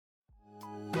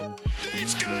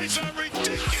guys are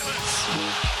ridiculous.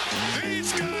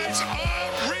 These guys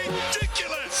are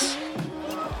ridiculous.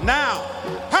 Now,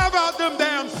 how about them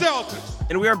damn Celtics?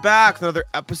 And we are back with another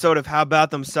episode of How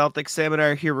About Them Celtics. Sam and I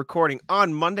are here recording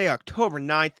on Monday, October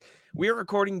 9th. We are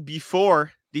recording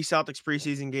before the Celtics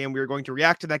preseason game. We are going to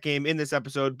react to that game in this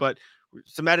episode, but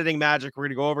some editing magic, we're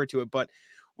going to go over to it. But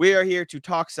we are here to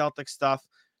talk Celtics stuff.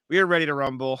 We are ready to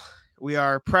rumble. We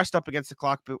are pressed up against the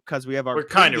clock because we have our We're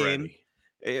kind of ready.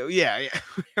 Yeah.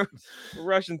 We're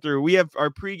rushing through. We have our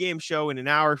pregame show in an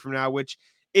hour from now, which,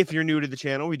 if you're new to the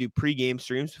channel, we do pregame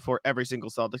streams before every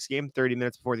single Celtics game, 30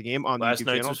 minutes before the game on the Last YouTube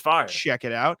night's channel. was fire. Check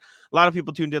it out. A lot of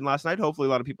people tuned in last night. Hopefully, a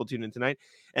lot of people tuned in tonight.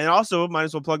 And also, might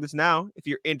as well plug this now. If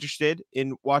you're interested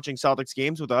in watching Celtics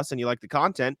games with us and you like the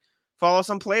content, follow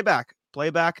us on Playback.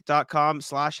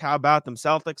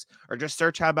 Playback.com/HowAboutThemCeltics, or just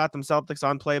search How About Them Celtics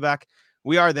on Playback.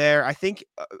 We are there. I think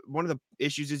one of the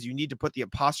issues is you need to put the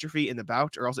apostrophe in the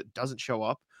bout or else it doesn't show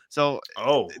up. So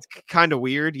it's kind of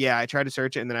weird. Yeah, I tried to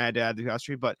search it and then I had to add the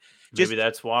apostrophe, but maybe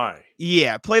that's why.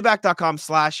 Yeah,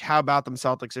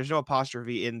 playback.com/HowAboutThemCeltics. There's no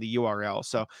apostrophe in the URL.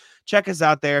 So check us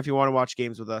out there if you want to watch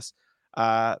games with us.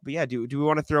 But yeah, do we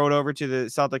want to throw it over to the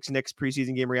Celtics Knicks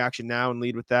preseason game reaction now and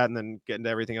lead with that and then get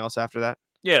into everything else after that?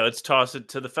 Yeah, let's toss it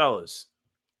to the fellas.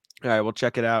 All right, we'll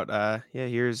check it out. Yeah,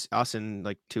 here's us in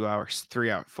like 2 hours,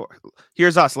 3 hours, 4.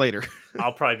 Here's us later.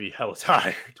 I'll probably be hella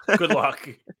tired. Good luck.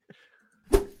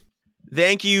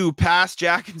 Thank you, Pass,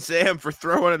 Jack, and Sam, for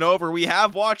throwing it over. We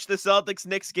have watched the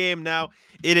Celtics-Knicks game now.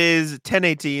 It is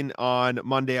 10:18 on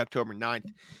Monday, October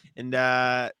 9th. And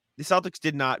the Celtics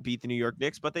did not beat the New York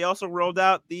Knicks, but they also rolled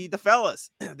out the fellas.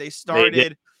 They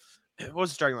started, what was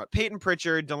the starting line? Payton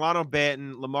Pritchard, Delano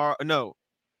Banton,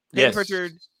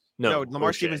 Pritchard. No,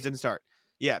 Lamar Stevens didn't start.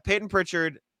 Yeah, Payton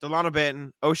Pritchard, Delano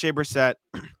Banton, O'Shea Brissett,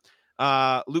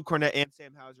 Luke Cornett, and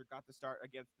Sam Hauser got the start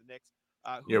against the Knicks.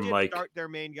 Who did start their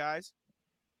main guys?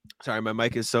 Sorry, my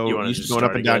mic is so used to going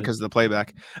up and down because of the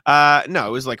playback. No,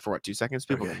 it was like for 2 seconds.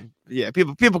 People can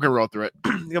roll through it.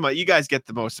 Come on, you guys get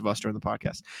the most of us during the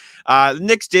podcast. The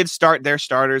Knicks did start their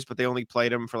starters, but they only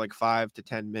played them for like 5 to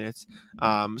 10 minutes.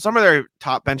 Some of their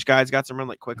top bench guys got some run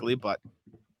like quickly, but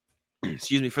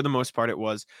excuse me, for the most part, it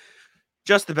was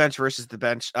just the bench versus the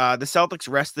bench. The Celtics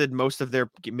rested most of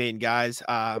their main guys.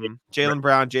 Jaylen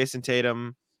Brown, Jason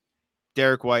Tatum,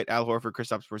 Derek White, Al Horford,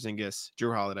 Kristaps Porzingis,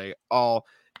 Drew Holiday, all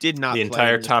did not play. The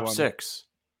entire top 6.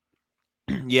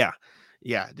 Yeah,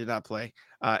 did not play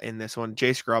in this one.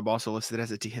 Jay Scrubb also listed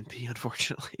as a DNP,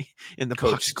 unfortunately, in the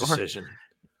box score. Decision.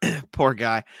 Poor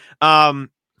guy.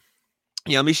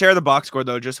 Yeah, let me share the box score,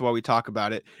 though, just while we talk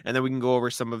about it, and then we can go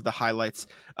over some of the highlights.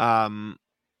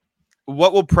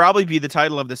 What will probably be the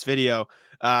title of this video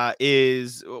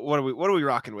is what are we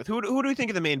rocking with? Who do we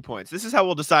think are the main points? This is how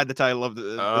we'll decide the title of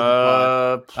the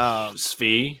pod.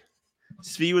 Svi.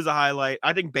 Svi was a highlight.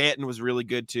 I think Banton was really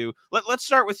good too. Let's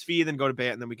start with Svi, then go to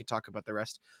Banton, then we can talk about the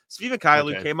rest. Svi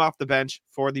Mikhailiuk came off the bench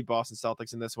for the Boston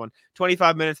Celtics in this one.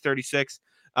 25 minutes, 36.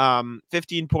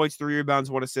 15 points, 3 rebounds,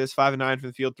 1 assist, 5 and 9 from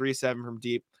the field, 3 7 from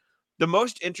deep. The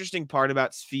most interesting part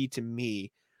about Svi to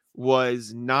me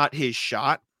was not his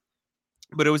shot,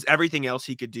 but it was everything else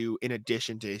he could do in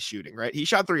addition to his shooting, right? He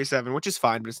shot 3 of 7, which is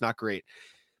fine, but it's not great.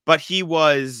 But he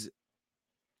was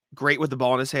great with the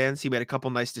ball in his hands. He made a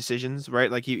couple nice decisions, right?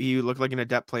 Like he looked like an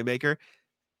adept playmaker,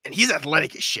 and he's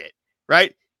athletic as shit,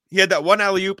 right? He had that one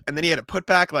alley-oop, and then he had a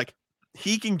putback. Like,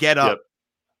 he can get up. Yep.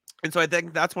 And so I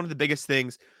think that's one of the biggest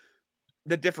things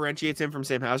that differentiates him from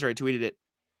Sam Hauser. I tweeted it.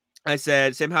 I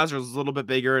said Sam Hauser is a little bit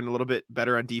bigger and a little bit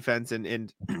better on defense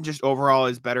and just overall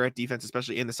is better at defense,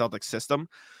 especially in the Celtics system.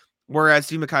 Whereas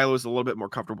Svi Mikhailiuk is a little bit more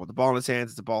comfortable with the ball in his hands.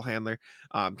 It's a ball handler,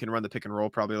 can run the pick and roll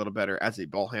probably a little better as a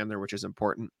ball handler, which is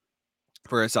important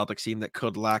for a Celtics team that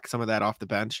could lack some of that off the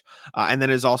bench. And then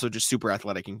is also just super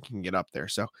athletic and can get up there.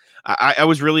 So I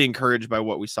was really encouraged by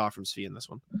what we saw from Svi in this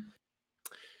one.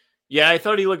 Yeah, I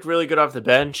thought he looked really good off the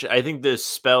bench. I think this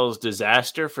spells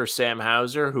disaster for Sam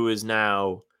Hauser, who is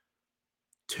now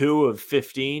 2 of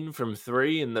 15 from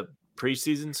 3 in the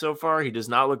preseason so far. He does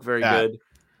not look very good.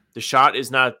 The shot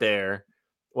is not there.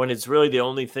 When it's really the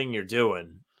only thing you're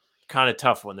doing, kind of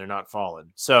tough when they're not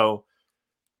falling. So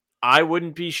I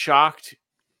wouldn't be shocked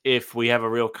if we have a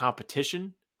real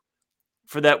competition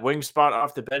for that wing spot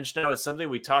off the bench now. It's something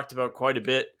we talked about quite a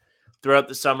bit throughout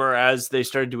the summer as they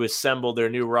started to assemble their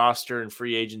new roster and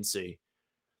free agency.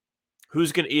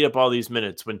 Who's going to eat up all these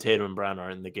minutes when Tatum and Brown are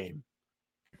in the game?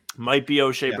 Might be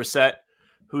O'Shea Brissett,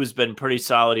 who's been pretty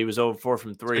solid. He was 0-4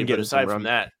 from 3, but aside from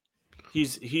that,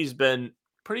 he's been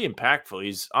pretty impactful.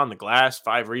 He's on the glass,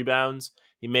 5 rebounds.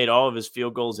 He made all of his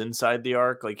field goals inside the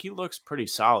arc. Like, he looks pretty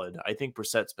solid. I think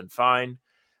Brissett's been fine.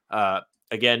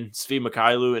 again, Svi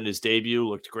Mykhailiuk in his debut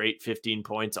looked great. 15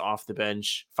 points off the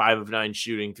bench, 5 of 9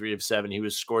 shooting, 3 of 7. He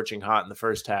was scorching hot in the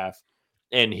first half,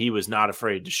 and he was not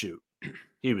afraid to shoot.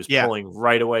 He was pulling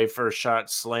right away. First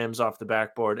shot, slams off the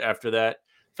backboard. After that,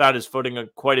 found his footing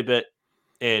quite a bit,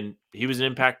 and he was an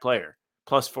impact player.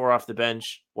 +4 off the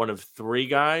bench. One of 3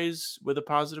 guys with a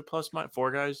positive plus minus.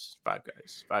 4 guys, 5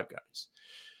 guys.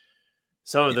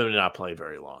 Some of them did not play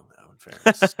very long, though, in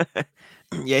fairness.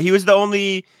 Yeah, he was the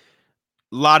only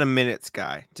lot of minutes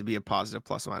guy to be a positive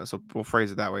plus minus. So we'll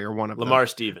phrase it that way, or one of Lamar them.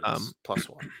 Stevens,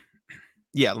 +1.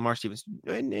 Yeah, Lamar Stevens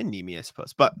and Nemi, I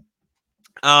suppose. But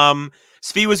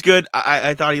Svi was good.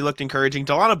 I thought he looked encouraging.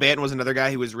 Delano Banton was another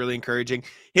guy who was really encouraging.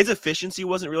 His efficiency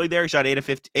wasn't really there. He shot 8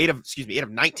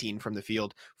 of 19 from the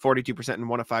field, 42%, and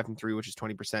 1 of 5 from 3, which is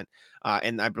 20%.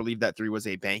 And I believe that 3 was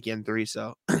a bank in 3.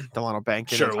 So Delano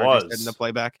banked in. Sure was in the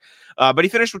playback. But he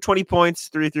finished with 20 points,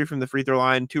 3 from the free throw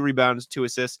line, 2 rebounds, 2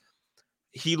 assists.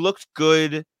 He looked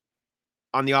good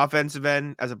on the offensive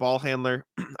end as a ball handler.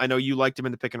 I know you liked him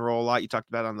in the pick and roll a lot. You talked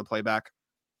about it on the playback.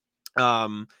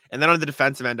 And then on the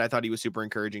defensive end, I thought he was super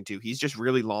encouraging too. He's just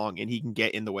really long and he can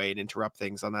get in the way and interrupt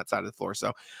things on that side of the floor.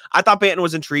 So I thought Banton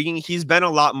was intriguing. He's been a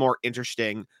lot more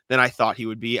interesting than I thought he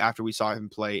would be after we saw him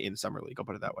play in Summer League. I'll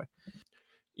put it that way.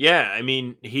 Yeah, I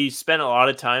mean, he spent a lot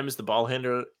of time as the ball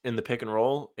handler in the pick and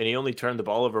roll, and he only turned the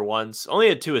ball over once. Only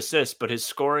had 2 assists, but his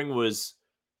scoring was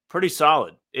pretty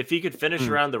solid. If he could finish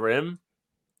around the rim,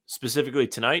 specifically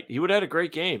tonight, he would have had a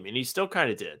great game, and he still kind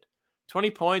of did. 20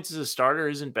 points as a starter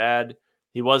isn't bad.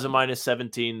 He was a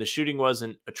 -17. The shooting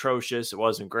wasn't atrocious. It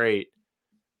wasn't great.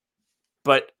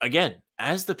 But again,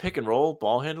 as the pick and roll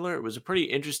ball handler, it was a pretty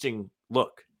interesting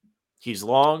look. He's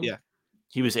long. Yeah.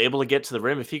 He was able to get to the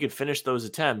rim. If he could finish those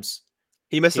attempts,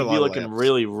 he missed a lot he'd be of looking layups.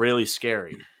 really, really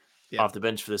scary off the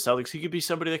bench for the Celtics. He could be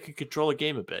somebody that could control a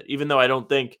game a bit, even though I don't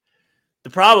think the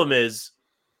problem is,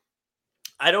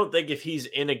 I don't think if he's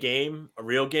in a game, a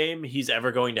real game, he's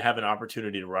ever going to have an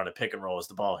opportunity to run a pick and roll as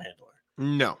the ball handler.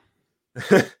 No.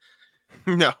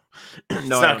 No. It's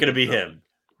not going to be him.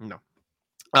 No.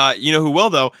 You know who will,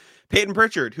 though? Payton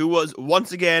Pritchard, who was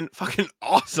once again fucking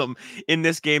awesome in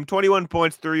this game. 21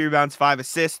 points, 3 rebounds, 5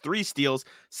 assists, 3 steals,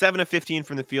 7 of 15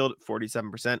 from the field,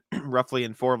 47% roughly,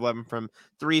 and 4 of 11 from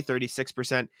 3,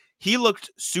 36%. He looked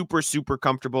super, super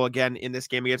comfortable again in this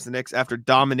game against the Knicks after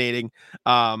dominating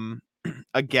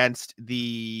against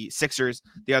the Sixers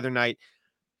the other night.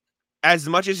 As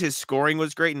much as his scoring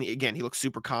was great, and again, he looks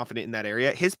super confident in that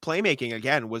area, his playmaking,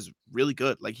 again, was really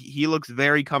good. Like, he looks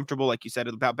very comfortable, like you said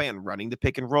about Banton, running the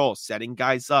pick and roll, setting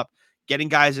guys up, getting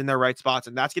guys in their right spots,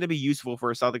 and that's going to be useful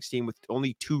for a Celtics team with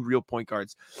only 2 real point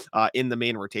guards in the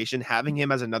main rotation. Having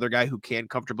him as another guy who can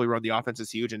comfortably run the offense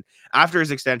is huge, and after his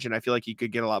extension, I feel like he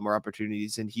could get a lot more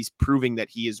opportunities, and he's proving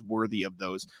that he is worthy of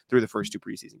those through the first 2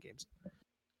 preseason games.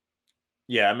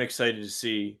 Yeah, I'm excited to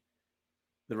see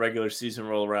the regular season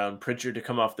roll around. Pritchard to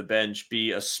come off the bench,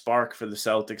 be a spark for the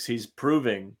Celtics. He's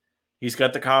proving he's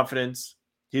got the confidence.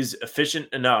 He's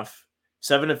efficient enough.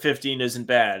 7 of 15 isn't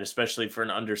bad, especially for an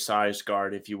undersized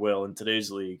guard, if you will, in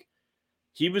today's league.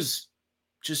 He was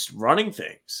just running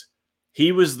things.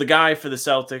 He was the guy for the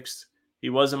Celtics. He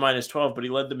was a -12, but he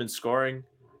led them in scoring,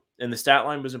 and the stat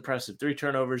line was impressive. 3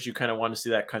 turnovers. You kind of want to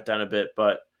see that cut down a bit,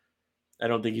 but I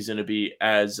don't think he's going to be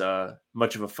as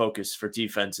much of a focus for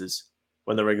defenses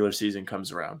when the regular season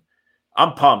comes around.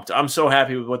 I'm pumped. I'm so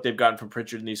happy with what they've gotten from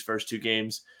Pritchard in these first 2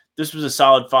 games. This was a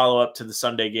solid follow-up to the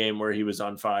Sunday game where he was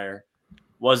on fire.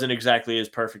 Wasn't exactly as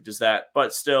perfect as that,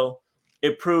 but still,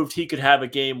 it proved he could have a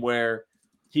game where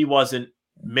he wasn't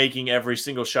making every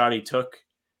single shot he took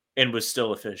and was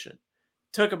still efficient.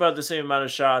 Took about the same amount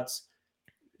of shots,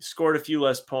 scored a few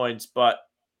less points, but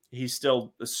he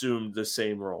still assumed the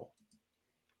same role.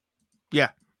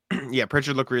 Yeah. Yeah,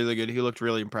 Pritchard looked really good. He looked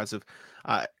really impressive.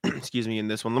 In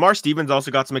this one. Lamar Stevens also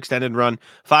got some extended run.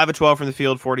 5 of 12 from the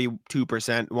field,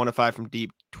 42%. 1 of 5 from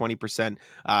deep, 20%.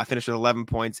 Finished with 11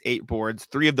 points, 8 boards,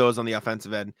 3 of those on the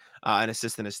offensive end, an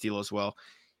assist and a steal as well.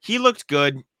 He looked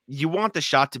good. You want the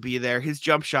shot to be there. His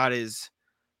jump shot is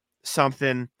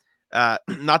something.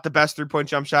 Not the best 3-point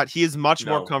jump shot. He is much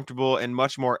more comfortable and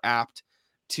much more apt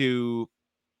to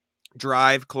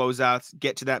drive, closeouts,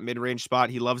 get to that mid-range spot.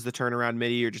 He loves the turnaround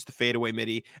midi or just the fadeaway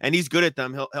midi, and he's good at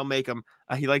them. He'll make them.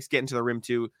 He likes getting to the rim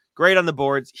too. Great on the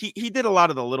boards. He did a lot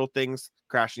of the little things,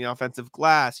 crashing the offensive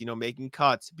glass, making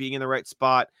cuts, being in the right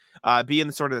spot,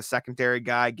 being sort of the secondary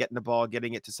guy, getting the ball,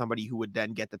 getting it to somebody who would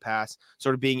then get the pass,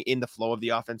 sort of being in the flow of the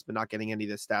offense, but not getting any of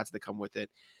the stats that come with it.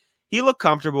 He looked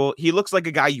comfortable. He looks like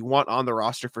a guy you want on the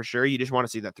roster for sure. You just want to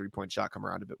see that 3-point shot come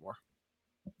around a bit more.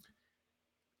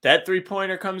 that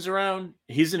 3-pointer comes around,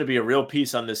 he's going to be a real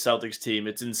piece on this Celtics team.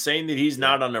 It's insane that he's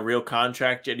not on a real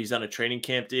contract yet. He's on a training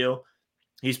camp deal.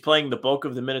 He's playing the bulk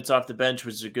of the minutes off the bench,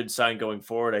 which is a good sign going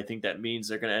forward. I think that means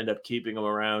they're going to end up keeping him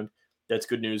around. That's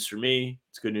good news for me.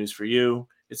 It's good news for you.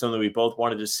 It's something we both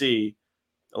wanted to see.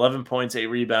 11 points, 8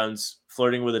 rebounds,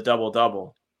 flirting with a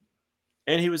double-double.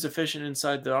 And he was efficient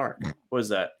inside the arc. What was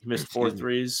that? He missed 4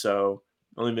 threes, so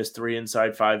only missed 3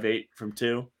 inside, 5-8 from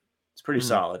 2. It's pretty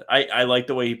solid. I like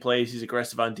the way he plays. He's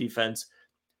aggressive on defense.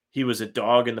 He was a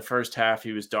dog in the first half.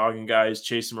 He was dogging guys,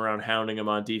 chasing him around, hounding him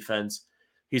on defense.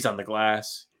 He's on the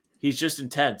glass. He's just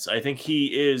intense. I think he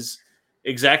is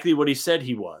exactly what he said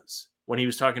he was when he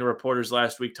was talking to reporters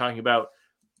last week, talking about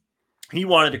he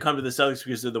wanted to come to the Celtics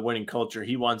because of the winning culture.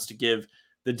 He wants to give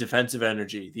the defensive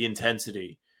energy, the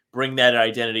intensity, bring that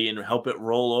identity and help it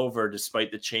roll over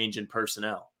despite the change in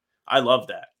personnel. I love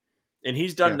that. And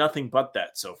he's done nothing but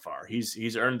that so far.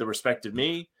 He's earned the respect of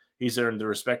me. He's earned the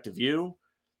respect of you.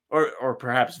 Or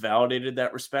perhaps validated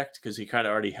that respect because he kind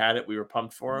of already had it. We were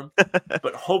pumped for him.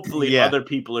 But hopefully other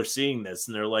people are seeing this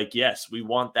and they're like, yes, we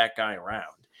want that guy around.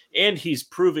 And he's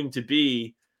proving to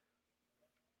be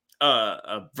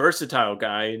a versatile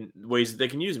guy in ways that they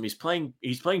can use him. He's playing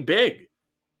big.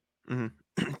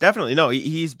 Mm-hmm. Definitely. No,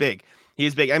 he's big.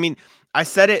 He's big. I mean, I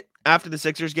said it after the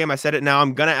Sixers game. I said it now.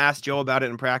 I'm going to ask Joe about it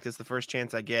in practice the first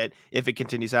chance I get if it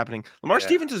continues happening. Lamar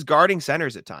Stevens is guarding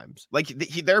centers at times. Like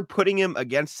they're putting him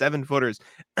against 7-footers.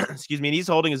 Excuse me. And he's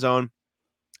holding his own.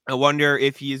 I wonder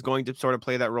if he is going to sort of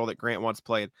play that role that Grant once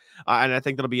played. And I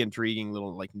think that'll be an intriguing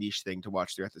little like niche thing to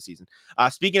watch throughout the season.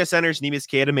 Speaking of centers, Neemias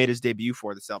Queta made his debut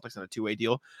for the Celtics on a 2-way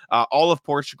deal. All of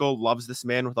Portugal loves this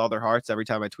man with all their hearts. Every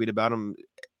time I tweet about him,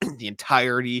 the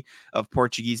entirety of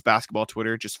Portuguese basketball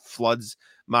Twitter just floods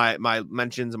my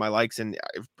mentions and my likes, and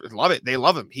I love it. They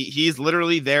love him. He's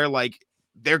literally their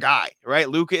guy, right?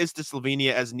 Luka is to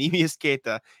Slovenia as Neemias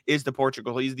Queta is to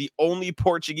Portugal. He's the only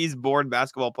Portuguese-born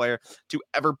basketball player to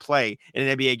ever play in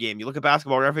an NBA game. You look at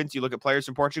Basketball Reference, you look at players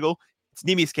from Portugal, it's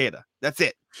Neemias Queta. That's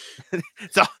it.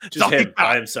 So just him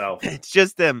by himself. It's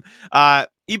just him.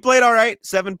 He played all right.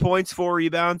 7 points, 4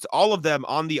 rebounds, all of them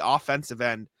on the offensive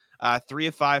end. 3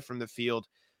 of 5 from the field.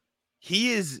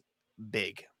 He is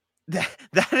big.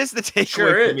 That is the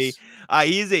takeaway for me.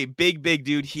 He's a big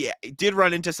dude. He did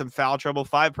run into some foul trouble.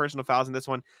 5 personal fouls in this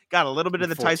one. Got a little bit of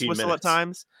the Tice whistle at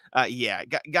times.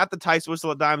 Got the Tice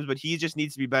whistle at times, but he just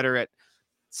needs to be better at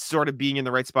sort of being in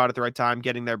the right spot at the right time,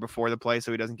 getting there before the play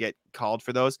so he doesn't get called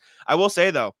for those. I will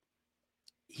say, though,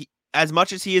 as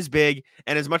much as he is big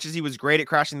and as much as he was great at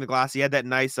crashing the glass, he had that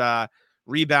nice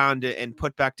rebound and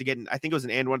put back to get, I think it was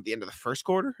an and one at the end of the first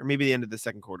quarter or maybe the end of the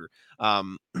second quarter.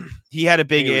 He had a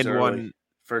big and one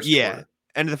quarter.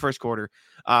 End of the first quarter,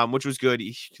 which was good.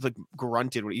 He like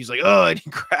grunted when he was like, oh, and he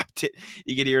grabbed it.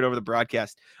 You could hear it over the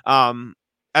broadcast.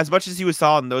 As much as he was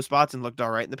solid in those spots and looked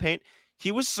all right in the paint,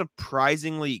 he was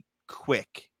surprisingly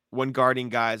quick when guarding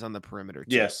guys on the perimeter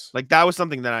too. Yes. Like that was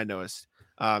something that I noticed.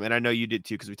 And I know you did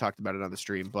too, because we talked about it on the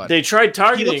stream. But they tried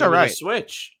targeting him with a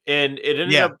switch, and it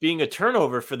ended up being a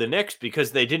turnover for the Knicks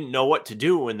because they didn't know what to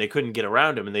do when they couldn't get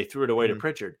around him, and they threw it away to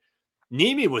Pritchard.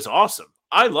 Nemi was awesome.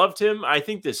 I loved him. I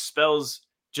think this spells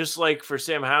just like for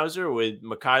Sam Hauser with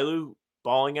Mikhailuk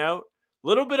balling out. A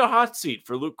little bit of hot seat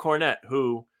for Luke Cornett,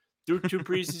 who through 2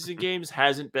 preseason games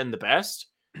hasn't been the best.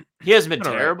 He hasn't been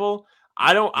terrible.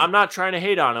 I'm not trying to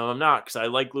hate on him. I'm not, because I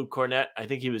like Luke Cornett. I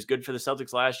think he was good for the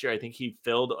Celtics last year. I think he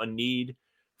filled a need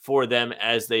for them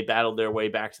as they battled their way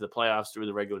back to the playoffs through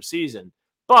the regular season.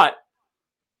 But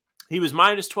he was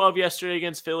minus 12 yesterday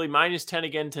against Philly, minus 10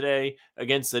 again today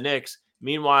against the Knicks.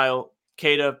 Meanwhile,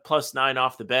 Queta plus 9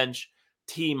 off the bench,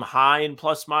 team high in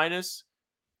plus minus.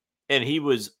 And he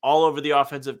was all over the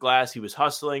offensive glass. He was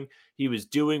hustling. He was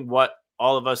doing what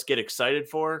all of us get excited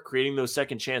for, creating those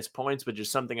second chance points, which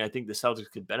is something I think the Celtics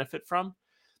could benefit from.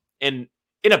 And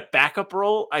in a backup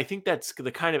role, I think that's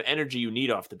the kind of energy you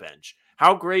need off the bench.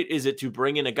 How great is it to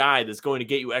bring in a guy that's going to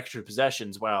get you extra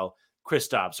possessions while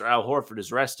Kristaps or Al Horford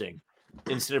is resting,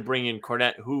 instead of bringing in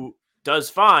Cornett, who does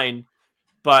fine,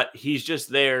 but he's just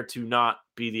there to not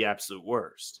be the absolute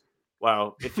worst.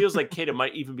 Wow, it feels like Queta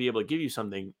might even be able to give you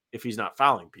something if he's not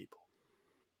fouling people.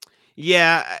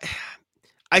 Yeah,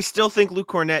 I still think Luke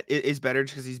Cornett is better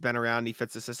because he's been around. He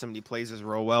fits the system. And he plays his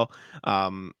role well.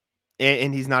 And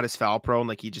he's not as foul prone.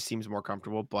 Like, he just seems more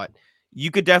comfortable. But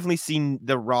you could definitely see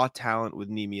the raw talent with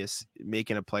Neemias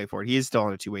making a play for it. He is still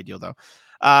on a 2-way deal, though.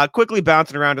 Quickly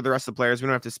bouncing around to the rest of the players. We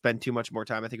don't have to spend too much more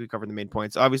time. I think we covered the main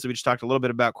points. Obviously, we just talked a little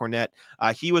bit about Cornett.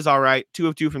 He was all right. 2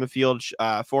 of 2 from the field,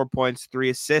 4 points, 3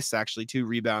 assists, actually, 2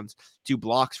 rebounds, 2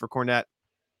 blocks for Cornett,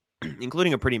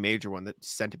 including a pretty major one that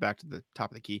sent it back to the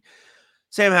top of the key.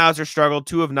 Sam Hauser struggled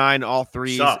 2 of 9, all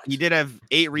threes. Sucked. He did have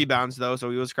 8 rebounds though,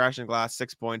 so he was crashing the glass,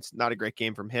 6 points. Not a great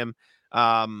game from him.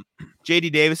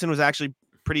 JD Davison was actually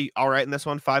pretty all right in this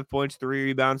one. 5 points, 3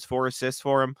 rebounds, 4 assists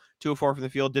for him. 2 of 4 from the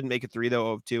field. Didn't make a 3 though,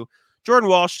 0 of 2. Jordan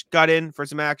Walsh got in for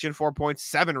some action. 4 points,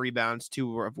 7 rebounds,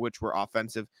 2 of which were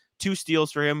offensive. 2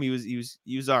 steals for him. He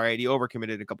was all right. He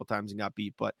overcommitted a couple times and got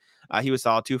beat, but he was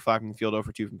solid. 2 of 5 from the field, 0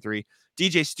 for 2 from 3.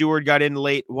 DJ Stewart got in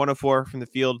late. 1 of 4 from the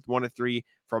field, 1 of 3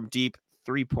 from deep.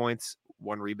 3 points,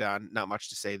 1 rebound. Not much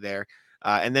to say there.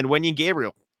 And then Wenyen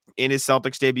Gabriel in his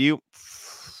Celtics debut,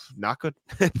 not good.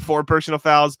 4 personal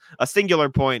fouls, a singular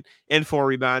point, and 4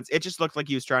 rebounds. It just looked like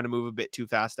he was trying to move a bit too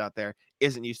fast out there.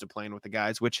 Isn't used to playing with the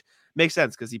guys, which makes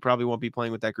sense because he probably won't be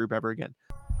playing with that group ever again.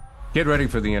 Get ready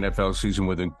for the NFL season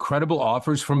with incredible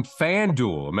offers from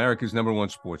FanDuel, America's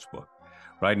 #1 sportsbook.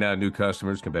 Right now, new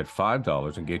customers can bet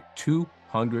 $5 and get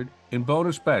 $200 in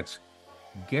bonus bets.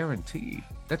 Guaranteed.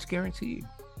 That's guaranteed.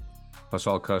 Plus,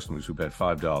 all customers who bet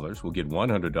 $5 will get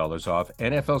 $100 off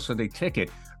NFL Sunday Ticket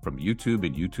from YouTube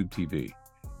and YouTube TV.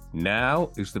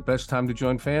 Now is the best time to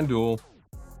join FanDuel.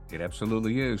 It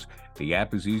absolutely is. The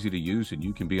app is easy to use, and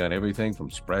you can be on everything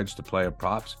from spreads to player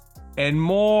props and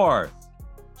more.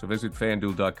 So visit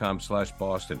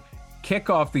FanDuel.com/Boston. Kick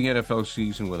off the NFL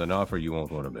season with an offer you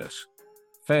won't want to miss.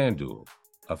 FanDuel,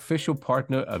 official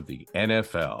partner of the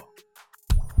NFL.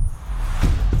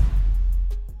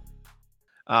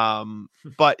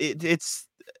 But it's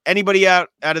anybody out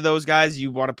of those guys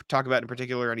you want to talk about in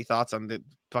particular? Any thoughts on the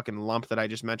fucking lump that I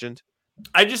just mentioned?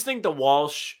 I just think the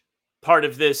Walsh part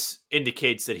of this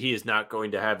indicates that he is not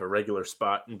going to have a regular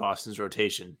spot in Boston's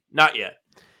rotation. Not yet.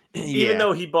 Even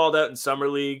though he balled out in Summer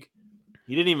League,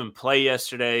 he didn't even play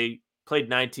yesterday, played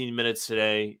 19 minutes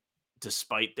today,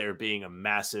 despite there being a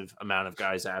massive amount of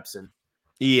guys absent.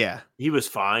 Yeah. He was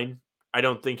fine. I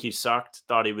don't think he sucked.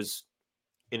 Thought he was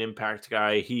an impact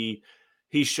guy. He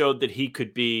showed that he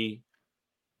could be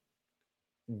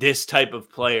this type of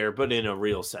player, but in a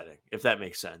real setting, if that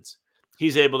makes sense.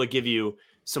 He's able to give you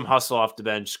some hustle off the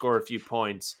bench, score a few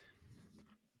points.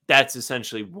 That's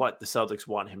essentially what the Celtics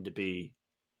want him to be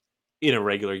in a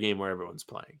regular game where everyone's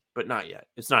playing, but not yet.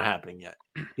 It's not happening yet.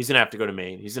 He's going to have to go to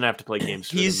Maine. He's going to have to play games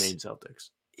for the Maine Celtics.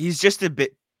 He's just a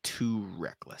bit too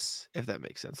reckless, if that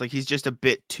makes sense. Like, he's just a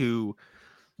bit too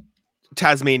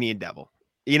Tasmanian devil.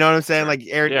 You know what I'm saying? Sure. Like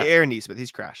Aaron Nesmith,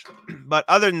 he's crashed. But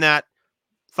other than that,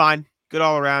 fine. Good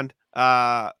all around.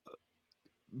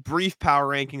 Brief power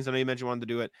rankings. I know you mentioned you wanted to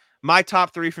do it. My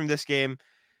top 3 from this game,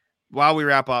 while we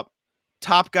wrap up,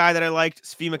 top guy that I liked,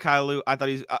 Svi Mykhailiuk. I thought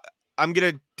he's I'm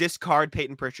going to discard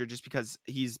Payton Pritchard just because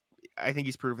I think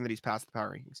he's proven that he's passed the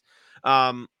power rankings.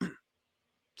 Svi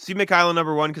Mykhailiuk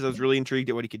number 1 because I was really intrigued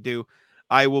at what he could do.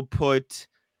 I will put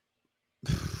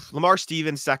Lamar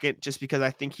Stevens second just because I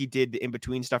think he did the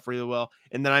in-between stuff really well.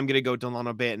 And then I'm going to go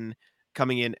Delano Banton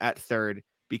coming in at 3rd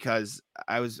because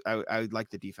I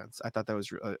like the defense. I thought that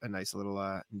was a nice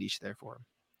little niche there for him.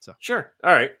 So sure.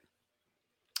 All right.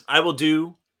 I'll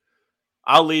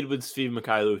lead with Svi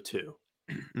Mykhailiuk too.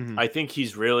 Mm-hmm. I think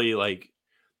he's really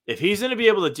if he's going to be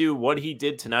able to do what he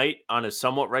did tonight on a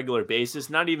somewhat regular basis,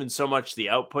 not even so much the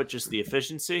output, just the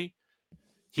efficiency,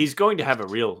 he's going to have a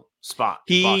real spot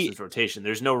in Boston's rotation.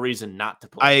 There's no reason not to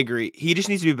play. I agree. He just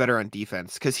needs to be better on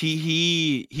defense because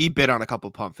he bit on a couple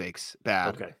pump fakes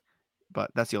bad. Okay.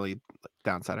 But that's the only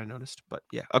downside I noticed. But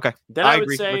yeah, okay. Then I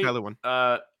agree. Say,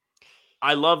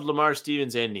 I love Lamar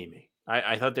Stevens and Nemi.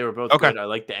 I thought they were both good. I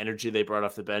like the energy they brought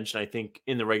off the bench, and I think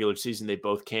in the regular season they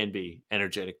both can be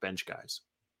energetic bench guys.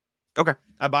 Okay,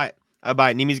 I buy it.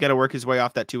 Nemi's got to work his way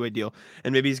off that 2-way deal,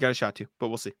 and maybe he's got a shot too, but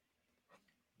we'll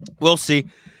see.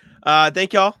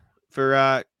 Thank y'all for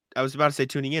I was about to say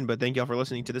tuning in, but thank y'all for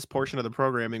listening to this portion of the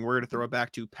programming. We're going to throw it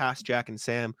back to Past Jack and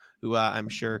Sam, who I'm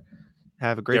sure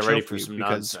have a great show for you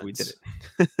because we did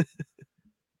it.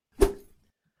 All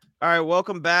right,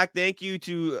 welcome back. Thank you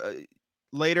to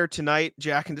later tonight,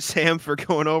 Jack and Sam, for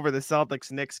going over the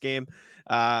Celtics-Knicks game.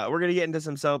 We're going to get into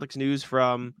some Celtics news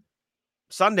from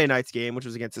Sunday night's game, which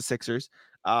was against the Sixers.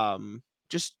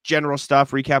 Just general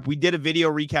stuff, recap. We did a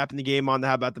video recapping the game on the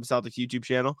How About Them Celtics YouTube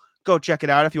channel. Go check it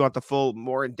out if you want the full,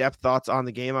 more in-depth thoughts on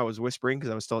the game. I was whispering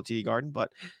because I was still at TD Garden,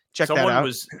 but check that out. Someone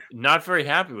was not very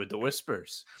happy with the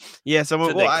whispers. Yeah,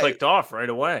 so they clicked off right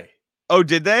away. Oh,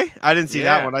 did they? I didn't see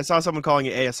that one. I saw someone calling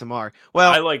it ASMR.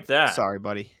 Well, I like that. Sorry,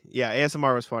 buddy. Yeah,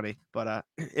 ASMR was funny, but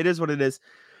it is what it is.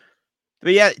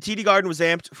 But yeah, TD Garden was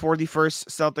amped for the first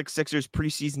Celtics-Sixers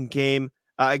preseason game.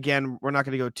 Again, we're not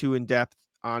going to go too in-depth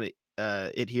on it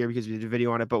it here because we did a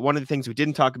video on it. But one of the things we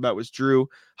didn't talk about was Drew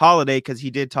Holiday, because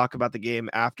he did talk about the game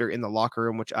after in the locker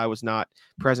room, which I was not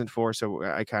present for. So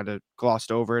I kind of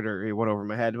glossed over it, or it went over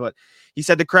my head. But he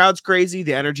said the crowd's crazy.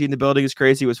 The energy in the building is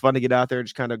crazy. It was fun to get out there and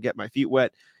just kind of get my feet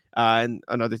wet. And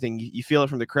another thing, you feel it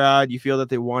from the crowd. You feel that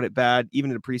they want it bad.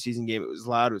 Even in a preseason game, it was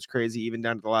loud. It was crazy, even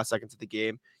down to the last seconds of the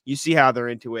game. You see how they're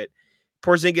into it.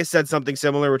 Porzingis said something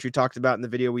similar, which we talked about in the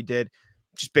video we did.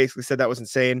 Just basically said that was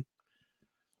insane.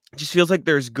 It just feels like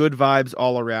there's good vibes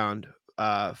all around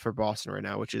for Boston right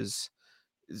now, which is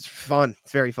fun.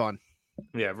 It's very fun.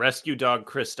 Yeah, rescue dog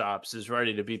Kristaps is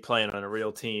ready to be playing on a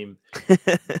real team.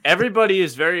 Everybody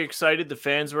is very excited. The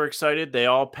fans were excited. They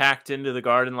all packed into the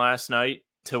Garden last night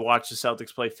to watch the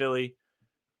Celtics play Philly,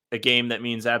 a game that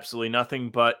means absolutely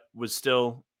nothing, but was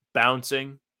still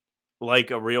bouncing like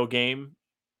a real game,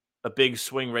 a big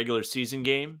swing regular season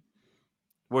game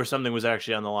where something was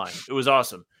actually on the line. It was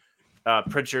awesome.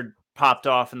 Pritchard popped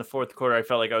off in the fourth quarter. I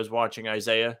felt like I was watching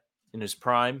Isaiah in his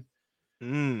prime.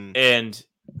 And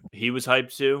he was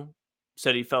hyped too.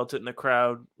 Said he felt it in the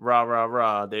crowd. Rah, rah,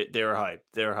 rah. They were hyped.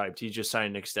 They were hyped. He just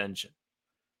signed an extension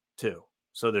too.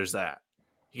 So there's that.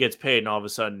 He gets paid, and all of a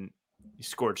sudden, he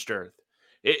scorched earth.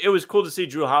 It was cool to see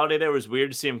Drew Holiday there. It was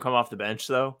weird to see him come off the bench,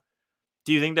 though.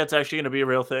 Do you think that's actually going to be a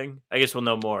real thing? I guess we'll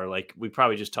know more. Like, we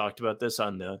probably just talked about this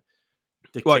on the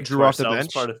what, Drew off the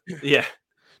bench? Part of, yeah.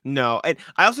 No, and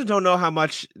I also don't know how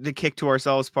much the kick to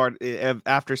ourselves part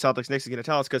after Celtics Knicks is going to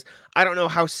tell us, because I don't know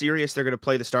how serious they're going to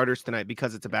play the starters tonight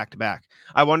because it's a back-to-back.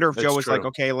 I wonder if Joe was like,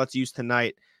 okay, let's use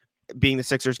tonight being the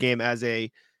Sixers game as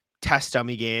a test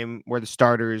dummy game where the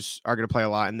starters are going to play a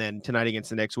lot, and then tonight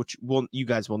against the Knicks, which you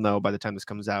guys will know by the time this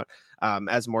comes out,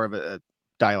 as more of a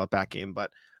dial-up back game. But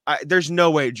there's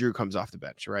no way Drew comes off the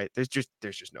bench, right? There's just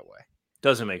no way.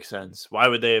 Doesn't make sense. Why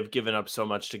would they have given up so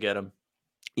much to get him?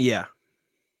 Yeah.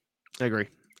 I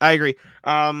agree.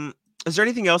 Is there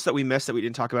anything else that we missed that we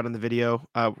didn't talk about in the video?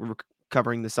 We're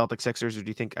covering the Celtics Sixers, or do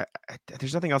you think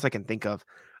there's nothing else I can think of?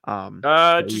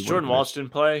 Just Jordan Walsh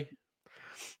didn't play.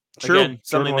 True. Again,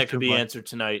 something that could be answered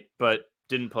tonight, but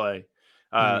didn't play.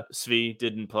 Svi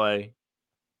didn't play.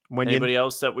 Anybody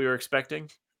else that we were expecting?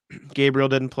 Gabriel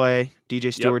didn't play.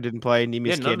 DJ Stewart didn't play.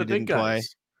 Neemias Queta didn't play.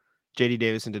 JD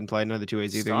Davison didn't play. None of the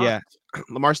 2As either. Yeah.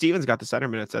 Lamar Stevens got the center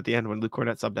minutes at the end when Luke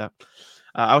Cornett subbed out.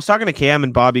 I was talking to Cam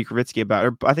and Bobby Kravitsky about,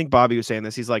 or I think Bobby was saying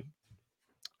this. He's like,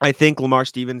 I think Lamar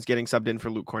Stevens getting subbed in for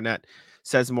Luke Cornett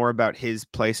says more about his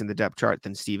place in the depth chart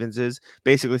than Stevens is.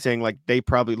 Basically saying like they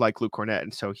probably like Luke Cornett,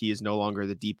 and so he is no longer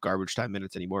the deep garbage time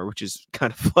minutes anymore, which is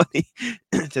kind of funny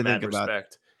to think about.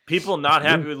 People not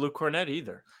happy with Luke Cornett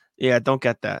either. Yeah, don't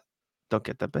get that.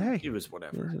 But hey, he was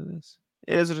whatever.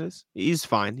 It is what it is. He's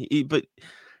fine. But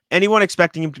anyone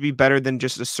expecting him to be better than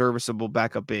just a serviceable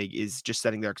backup big is just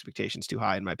setting their expectations too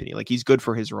high, in my opinion. Like, he's good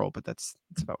for his role, but that's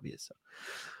about what he is. So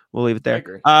we'll leave it there. I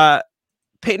agree.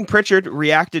 Payton Pritchard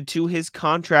reacted to his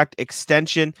contract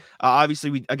extension.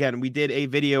 Obviously, we did a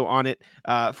video on it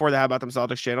for the How About Them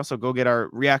Celtics channel, so go get our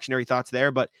reactionary thoughts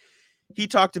there. But he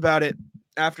talked about it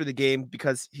after the game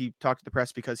because he talked to the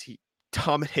press because he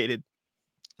dominated,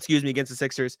 against the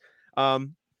Sixers.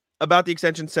 About the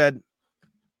extension, said,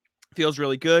 feels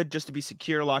really good just to be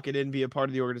secure, lock it in, be a part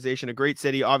of the organization. A great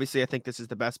city. Obviously, I think this is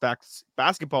the best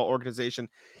basketball organization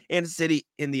and city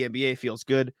in the NBA. Feels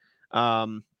good.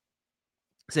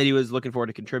 Said he was looking forward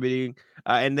to contributing.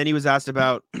 And then he was asked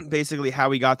about basically how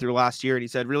he got through last year. And he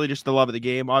said, really just the love of the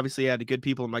game. Obviously, I had good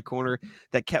people in my corner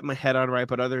that kept my head on right.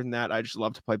 But other than that, I just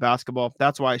love to play basketball.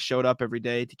 That's why I showed up every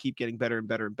day, to keep getting better and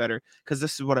better and better, because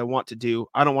this is what I want to do.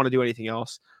 I don't want to do anything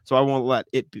else. So I won't let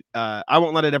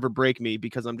it ever break me,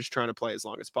 because I'm just trying to play as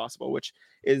long as possible, which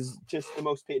is just the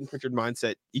most Payton Pritchard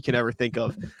mindset you can ever think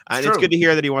of. And it's good to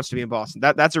hear that he wants to be in Boston.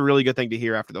 That's a really good thing to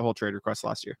hear after the whole trade request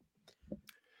last year.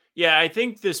 Yeah, I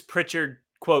think this Pritchard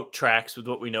quote tracks with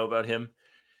what we know about him.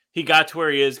 He got to where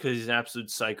he is because he's an absolute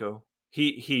psycho.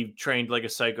 He trained like a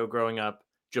psycho growing up,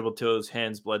 dribbled till his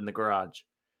hands bled in the garage.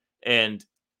 And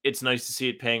it's nice to see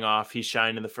it paying off. He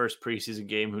shined in the first preseason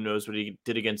game. Who knows what he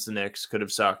did against the Knicks? Could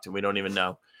have sucked, and we don't even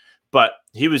know. But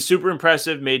he was super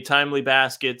impressive, made timely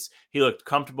baskets. He looked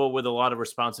comfortable with a lot of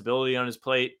responsibility on his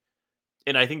plate.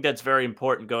 And I think that's very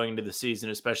important going into the season,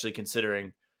 especially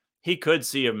considering he could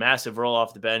see a massive roll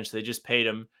off the bench. They just paid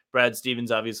him. Brad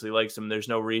Stevens obviously likes him. There's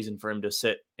no reason for him to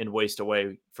sit and waste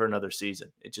away for another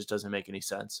season. It just doesn't make any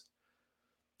sense.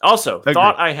 Also,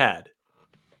 thought I had.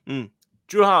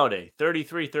 Drew Holiday,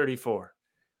 33-34.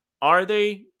 Are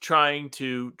they trying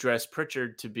to dress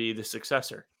Pritchard to be the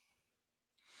successor?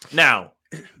 Now,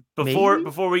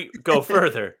 before we go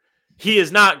further, he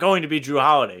is not going to be Drew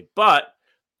Holiday. But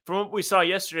from what we saw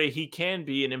yesterday, he can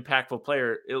be an impactful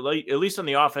player, at least on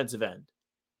the offensive end,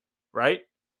 right?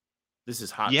 This is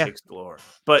hot takes galore.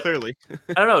 But clearly.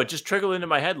 I don't know. It just trickled into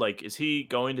my head. Like, is he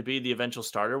going to be the eventual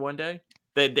starter one day?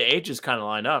 The ages kind of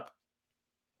line up.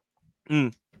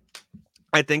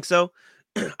 I think so.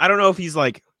 I don't know if he's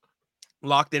like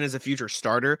locked in as a future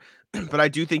starter, but I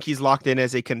do think he's locked in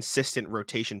as a consistent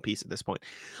rotation piece at this point.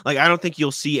 Like, I don't think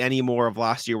you'll see any more of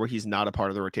last year where he's not a part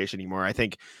of the rotation anymore. I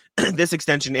think this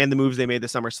extension and the moves they made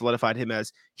this summer solidified him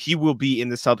as he will be in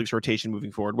the Celtics rotation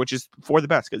moving forward, which is for the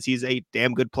best because he's a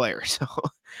damn good player. So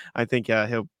I think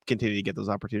he'll continue to get those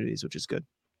opportunities, which is good.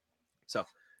 So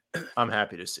I'm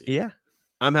happy to see. Yeah,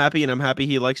 I'm happy, and I'm happy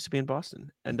he likes to be in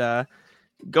Boston. And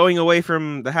going away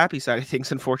from the happy side of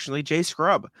things, unfortunately, Jay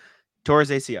Scrubb tore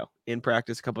his ACL in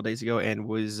practice a couple of days ago and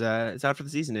was is out for the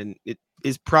season. And it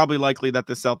is probably likely that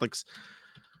the Celtics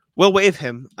will waive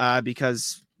him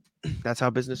because that's how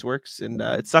business works. And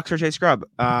it sucks for Jay Scrubb.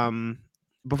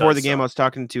 Before the game, I was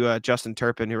talking to Justin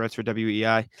Turpin, who writes for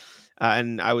WEI,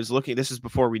 and I was looking. This is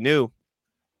before we knew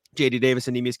JD Davis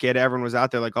and Neemias Queta. Everyone was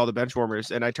out there, like all the bench warmers.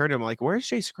 And I turned to him like, "Where's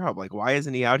Jay Scrubb? Like, why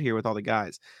isn't he out here with all the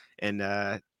guys?" And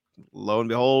lo and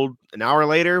behold, an hour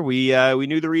later, we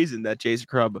knew the reason that Jay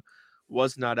Scrubb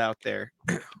was not out there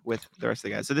with the rest of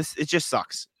the guys. So it just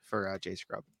sucks for Jay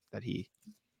Scrubb that he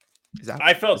is out.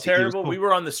 I felt terrible. We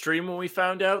were on the stream when we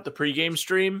found out, the pregame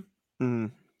stream. Mm-hmm.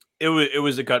 It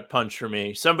was a gut punch for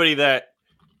me. Somebody that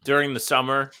during the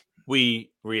summer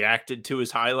we reacted to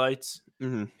his highlights.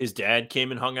 Mm-hmm. His dad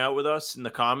came and hung out with us in the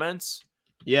comments.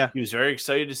 Yeah. He was very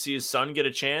excited to see his son get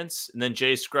a chance. And then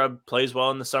Jay Scrubb plays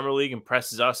well in the summer league,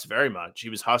 impresses us very much. He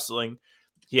was hustling.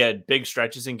 He had big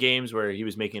stretches in games where he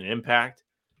was making an impact.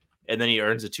 And then he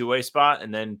earns a two-way spot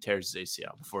and then tears his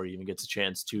ACL before he even gets a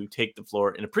chance to take the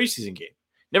floor in a preseason game.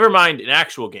 Never mind an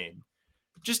actual game.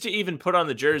 Just to even put on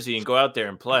the jersey and go out there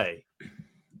and play.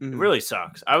 It really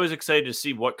sucks. I was excited to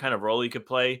see what kind of role he could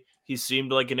play. He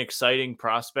seemed like an exciting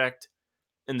prospect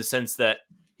in the sense that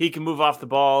he can move off the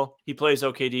ball. He plays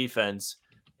okay defense.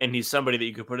 And he's somebody that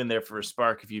you could put in there for a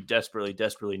spark if you desperately,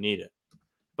 desperately need it.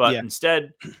 But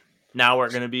instead, now we're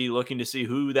going to be looking to see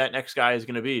who that next guy is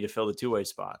going to be to fill the two-way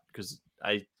spot. Because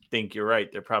I think you're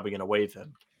right. They're probably going to waive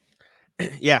him.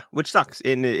 Yeah, which sucks.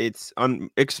 And it's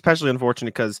especially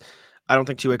unfortunate because I don't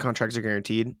think two-way contracts are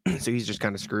guaranteed. So he's just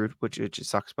kind of screwed, which just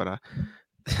sucks. But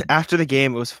after the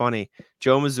game, it was funny.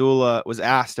 Joe Mazzulla was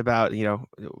asked about,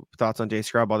 thoughts on Jay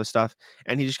Scrubb, all this stuff.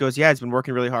 And he just goes, yeah, he's been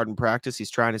working really hard in practice. He's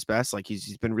trying his best. Like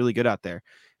he's been really good out there.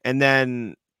 And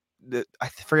then I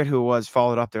forget who it was,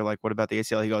 followed up. They're like, what about the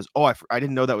ACL? He goes, oh, I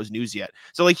didn't know that was news yet.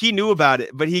 So like he knew about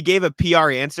it, but he gave a PR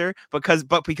answer because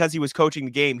he was coaching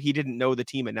the game, he didn't know the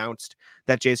team announced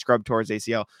that Jay Scrubb tore his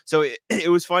ACL. So it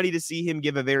was funny to see him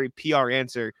give a very PR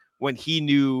answer when he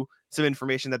knew some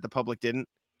information that the public didn't.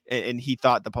 And he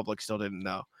thought the public still didn't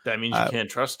know. That means you can't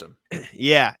trust him.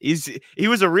 Yeah, he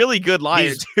was a really good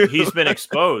liar too. He's been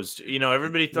exposed.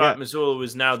 Everybody thought Mazzulla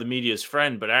was now the media's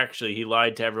friend, but actually he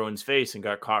lied to everyone's face and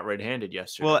got caught red-handed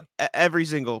yesterday. Well, every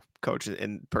single coach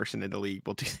and person in the league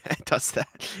will does that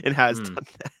and has done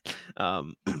that.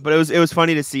 But it was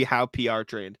funny to see how PR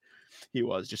trained he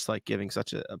was, just like giving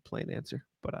such a plain answer.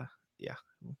 But yeah,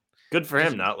 good for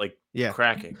him, not like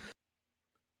cracking.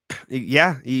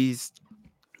 Yeah, he's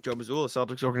Joe Mazzulla,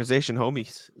 Celtics organization,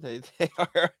 homies. They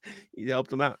are. He helped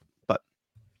them out. But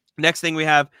next thing we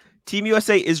have, Team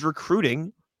USA is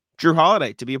recruiting Drew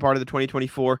Holiday to be a part of the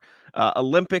 2024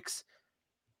 Olympics.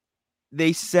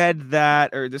 They said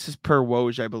that, or this is per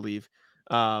Woj, I believe.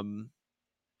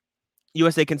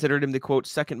 USA considered him the, quote,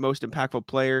 second most impactful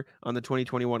player on the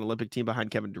 2021 Olympic team behind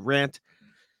Kevin Durant.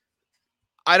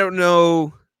 I don't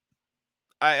know.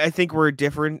 I think we're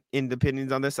different in the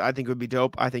opinions on this. I think it would be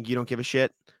dope. I think you don't give a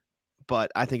shit,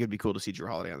 but I think it'd be cool to see Drew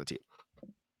Holiday on the team.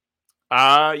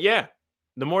 Yeah.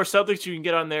 The more Celtics you can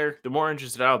get on there, the more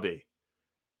interested I'll be.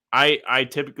 I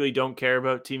typically don't care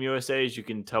about Team USA, as you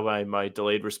can tell by my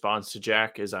delayed response to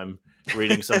Jack as I'm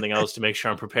reading something else to make sure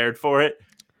I'm prepared for it.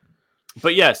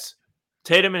 But yes,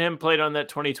 Tatum and him played on that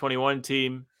 2021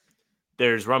 team.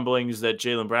 There's rumblings that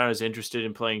Jaylen Brown is interested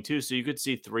in playing too, so you could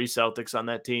see 3 Celtics on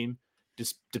that team.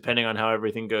 Just depending on how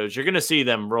everything goes, you're going to see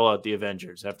them roll out the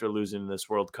Avengers after losing this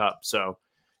World Cup. So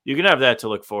you can have that to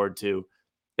look forward to.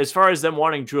 As far as them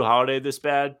wanting Drew Holiday this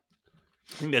bad,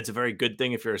 I think that's a very good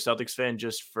thing if you're a Celtics fan,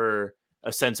 just for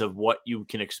a sense of what you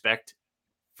can expect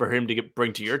for him to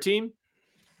bring to your team,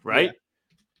 right?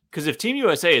 Because if Team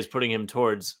USA is putting him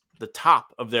towards the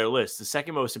top of their list, the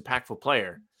second most impactful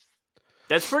player,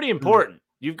 that's pretty important.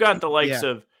 You've got the likes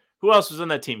of, who else was on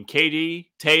that team? KD,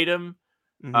 Tatum,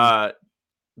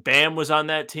 Bam was on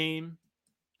that team.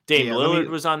 Dame Lillard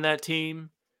was on that team.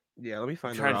 Yeah, let me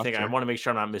find I'm the trying to roster. think. I want to make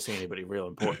sure I'm not missing anybody real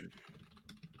important.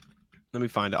 Let me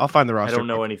find it. I'll find the roster. I don't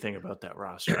know anything about that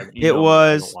roster. I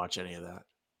don't watch any of that.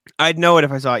 I'd know it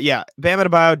if I saw it. Yeah. Bam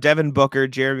Adebayo, Devin Booker,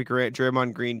 Jeremy Grant,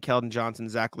 Draymond Green, Keldon Johnson,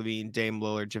 Zach LaVine, Dame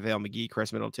Lillard, JaVale McGee,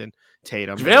 Chris Middleton,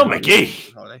 Tatum. JaVale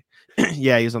McGee.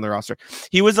 Yeah, he was on the roster.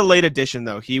 He was a late addition,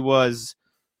 though.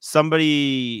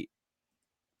 Somebody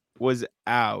was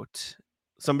out.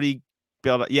 Somebody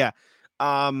bailed out. Yeah.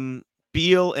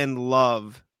 Beal and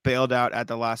Love bailed out at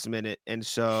the last minute. And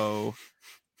so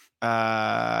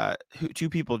two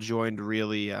people joined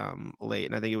really late.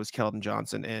 And I think it was Keldon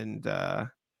Johnson and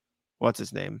what's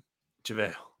his name?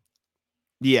 JaVale.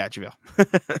 Yeah,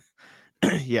 JaVale.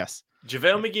 Yes.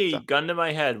 JaVale McGee, gun to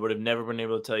my head, would have never been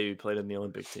able to tell you he played on the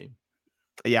Olympic team.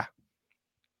 Yeah.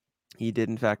 He did,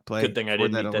 in fact, play. Good thing I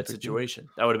didn't meet that situation.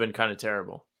 That would have been kind of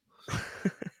terrible.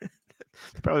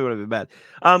 Probably would have been bad.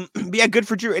 But yeah, good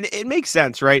for Drew. And it makes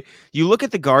sense, right? You look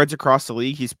at the guards across the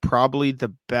league, he's probably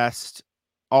the best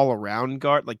all-around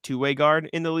guard, like two-way guard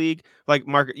in the league. Like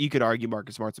you could argue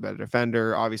Marcus Smart's a better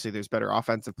defender. Obviously, there's better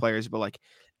offensive players, but like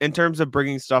in terms of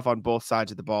bringing stuff on both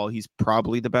sides of the ball, he's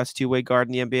probably the best two-way guard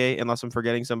in the NBA, unless I'm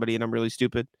forgetting somebody and I'm really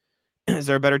stupid. Is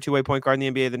there a better two-way point guard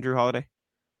in the NBA than Drew Holiday?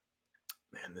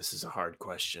 Man, this is a hard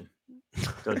question.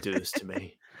 Don't do this to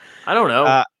me. I don't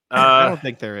know. I don't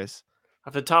think there is.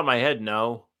 Off the top of my head,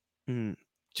 no. Mm.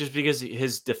 Just because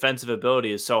his defensive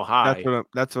ability is so high.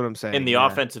 That's what I'm saying. And the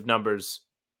offensive numbers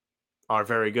are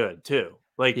very good, too.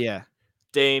 Like,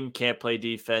 Dame can't play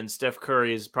defense. Steph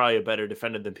Curry is probably a better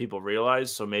defender than people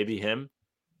realize, so maybe him.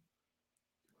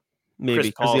 Maybe,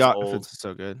 because the offense is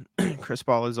so good. Chris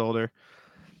Paul is older.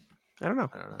 I don't know.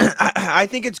 I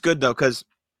think it's good, though, because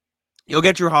you'll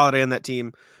get Drew Holiday on that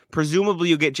team. Presumably,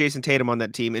 you'll get Jason Tatum on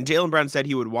that team. And Jaylen Brown said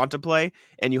he would want to play,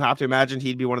 and you have to imagine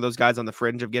he'd be one of those guys on the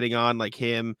fringe of getting on, like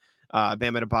him, Bam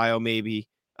Adebayo, maybe.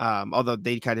 Although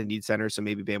they kind of need centers, so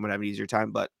maybe Bam would have an easier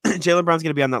time. But Jaylen Brown's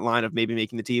going to be on that line of maybe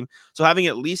making the team. So having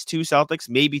at least 2 Celtics,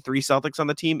 maybe 3 Celtics on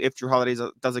the team, if Drew Holiday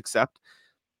does accept,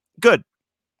 good.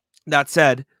 That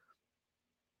said,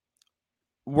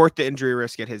 worth the injury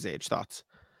risk at his age. Thoughts?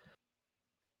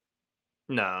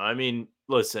 No, I mean,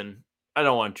 listen, I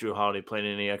don't want Drew Holiday playing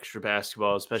any extra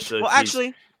basketball, especially if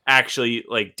he's actually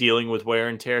like dealing with wear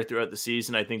and tear throughout the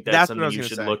season. I think that's something you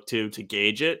should look to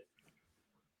gauge it.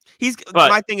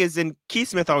 My thing is, and Keith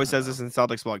Smith always says this in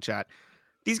Celtics blog chat,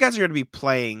 these guys are going to be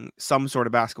playing some sort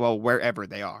of basketball wherever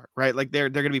they are, right? Like they're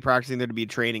going to be practicing, they're going to be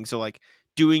training. So like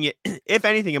doing it, if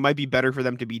anything, it might be better for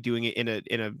them to be doing it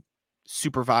in a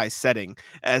supervised setting,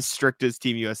 as strict as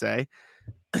Team USA.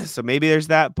 So maybe there's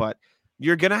that, but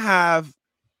you're going to have,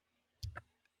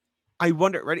 I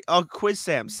wonder, ready? I'll quiz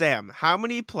Sam. Sam, how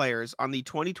many players on the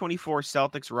 2024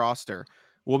 Celtics roster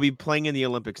will be playing in the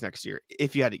Olympics next year,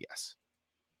 if you had to guess?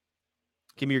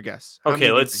 Give me your guess.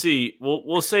 Okay, let's see.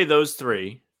 We'll say those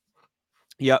 3.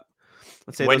 Yep.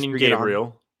 Let's say Wenyen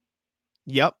Gabriel.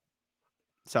 Yep.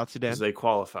 South Sudan. Because they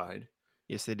qualified.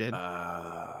 Yes, they did.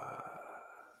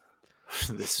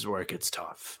 This is where it gets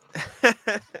tough.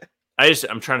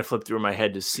 I'm trying to flip through my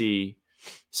head to see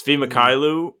Svi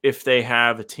Mykhailiuk if they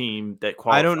have a team that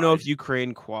qualified. I don't know if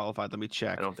Ukraine qualified. Let me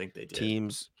check. I don't think they did.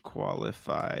 Teams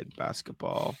qualified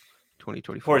basketball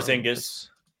 2024. Porzingis.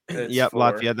 Yep, 4.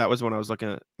 Latvia. That was when I was looking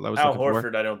at. Al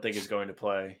Horford, I don't think is going to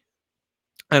play.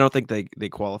 I don't think they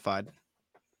qualified.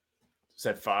 Is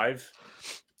that 5?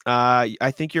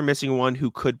 I think you're missing one who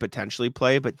could potentially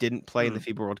play, but didn't play in the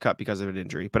FIBA World Cup because of an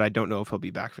injury. But I don't know if he'll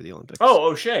be back for the Olympics. Oh,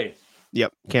 O'Shea.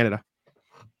 Yep, Canada.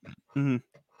 Mm-hmm.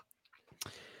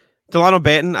 Delano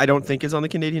Banton, I don't think is on the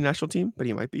Canadian national team, but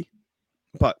he might be.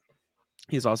 But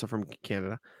he's also from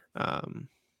Canada.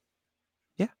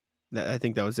 Yeah, I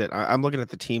think that was it. I'm looking at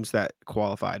the teams that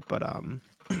qualified, but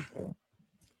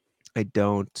I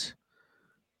don't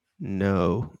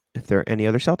know if there are any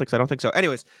other Celtics. I don't think so.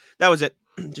 Anyways, that was it.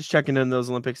 Just checking in those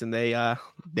Olympics, and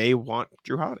they want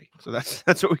Drew Holiday. So that's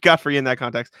what we got for you in that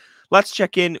context. Let's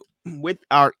check in with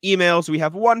our emails. We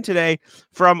have one today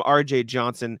from RJ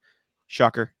Johnson.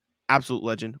 Shocker. Absolute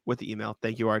legend with the email.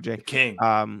 Thank you, RJ. The king.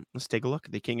 Let's take a look.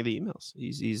 The king of the emails.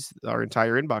 He's our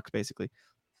entire inbox, basically.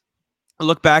 A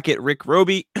look back at Rick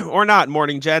Roby, or not,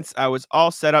 morning gents. I was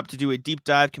all set up to do a deep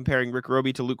dive comparing Rick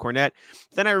Roby to Luke Cornett.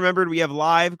 Then I remembered we have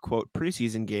live, quote,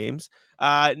 preseason games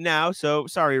now. So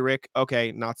sorry, Rick.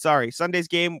 Okay, not sorry. Sunday's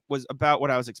game was about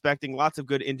what I was expecting. Lots of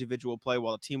good individual play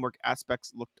while the teamwork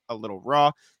aspects looked a little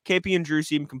raw. KP and Drew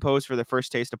seemed composed for their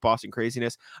first taste of Boston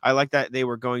craziness. I like that they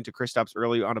were going to Kristaps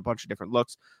early on a bunch of different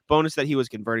looks. Bonus that he was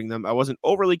converting them. I wasn't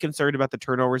overly concerned about the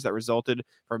turnovers that resulted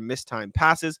from mistimed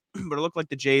passes, but it looked like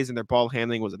the Jays and their ball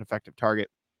handling was an effective target.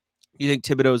 You think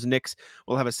Thibodeau's Knicks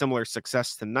will have a similar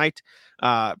success tonight?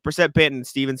 Brissett, Payton, and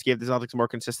Stevens gave the Celtics more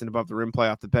consistent above the rim play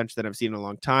off the bench than I've seen in a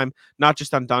long time. Not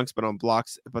just on dunks, but on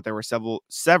blocks. But there were several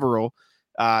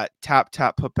tap,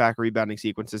 putback rebounding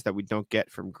sequences that we don't get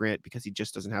from Grant because he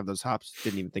just doesn't have those hops.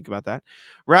 Didn't even think about that.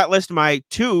 Rat list my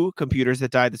 2 computers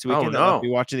that died this weekend. That left me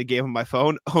watching the game on my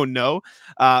phone. Oh no.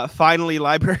 Finally,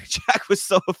 Library Jack was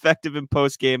so effective in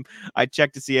post game. I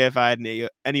checked to see if I had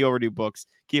any overdue books.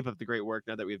 Keep up the great work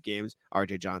now that we have games.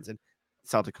 RJ Johnson,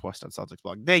 Celtics Quest on Celtics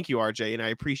blog. Thank you, RJ, and I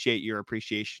appreciate your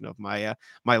appreciation of my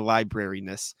my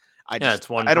libraryness. I don't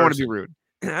want to be rude.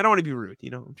 I don't want to be rude.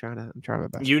 I'm trying my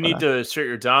best. You need to assert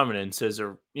your dominance as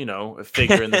a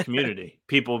figure in the community.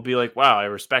 People will be like, wow, I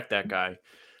respect that guy.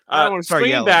 I don't want to start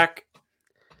yelling. Back,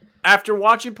 after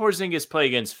watching Porzingis play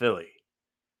against Philly,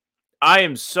 I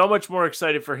am so much more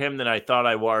excited for him than I thought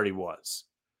I already was.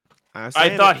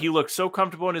 I thought he looked so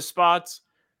comfortable in his spots.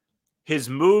 His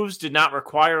moves did not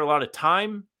require a lot of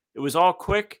time. It was all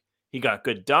quick. He got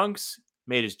good dunks,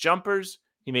 made his jumpers.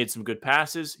 He made some good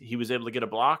passes. He was able to get a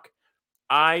block.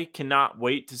 I cannot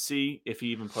wait to see if he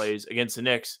even plays against the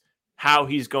Knicks, how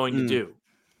he's going to do.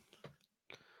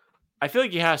 I feel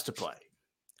like he has to play.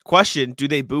 Question, do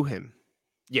they boo him?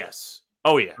 Yes.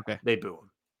 Oh, yeah. Okay. They boo him.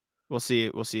 We'll see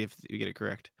if we get it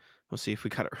correct. We'll see if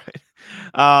we got it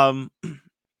right.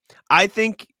 I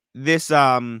think this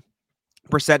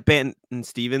Brissett, Payton, and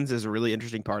Stevens is a really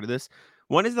interesting part of this.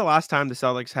 When is the last time the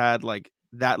Celtics had like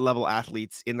that level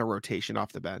athletes in the rotation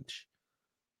off the bench?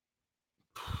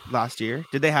 Last year?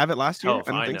 Did they have it last year? I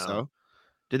don't think so.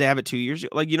 Did they have it 2 years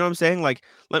ago? Like, you know what I'm saying? Like,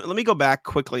 let me go back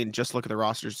quickly and just look at the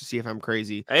rosters to see if I'm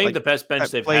crazy. I think the best bench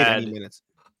they've had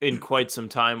in quite some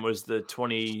time was the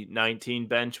 2019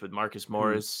 bench with Marcus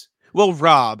Morris. Well,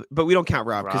 Rob, but we don't count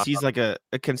Rob because he's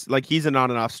like he's an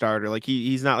on and off starter. Like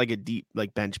he's not like a deep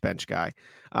like bench guy.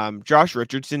 Josh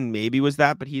Richardson maybe was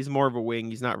that, but he's more of a wing.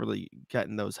 He's not really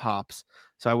getting those hops,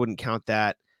 so I wouldn't count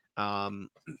that.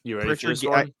 You ready Pritchard,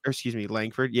 for this one?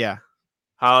 Langford. Yeah.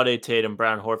 Holiday, Tatum,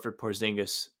 Brown, Horford,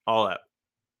 Porzingis, all out.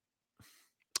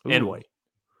 And White.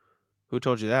 Who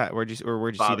told you that? Where'd you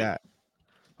see that?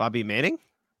 Bobby Manning?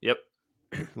 Yep.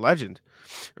 Legend.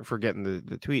 Forgetting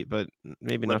the tweet, but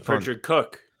maybe not fun. Pritchard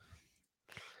Cook.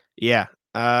 Yeah.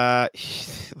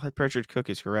 Pritchard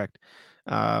Cook is correct.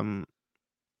 All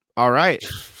right.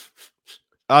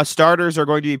 Starters are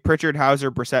going to be Pritchard,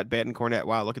 Hauser, Brissett, Banton, Cornette.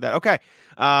 Wow, look at that. Okay.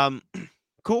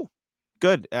 Cool.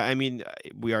 Good. I mean,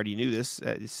 we already knew this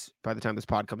by the time this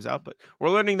pod comes out, but we're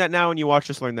learning that now, and you watch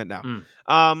us learn that now.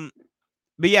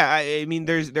 But yeah, I mean,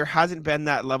 there hasn't been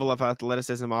that level of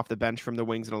athleticism off the bench from the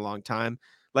wings in a long time.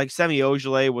 Like Semi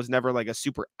Ojeleye was never like a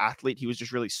super athlete. He was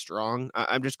just really strong.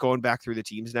 I'm just going back through the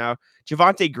teams now.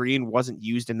 Javonte Green wasn't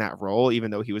used in that role, even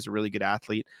though he was a really good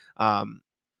athlete.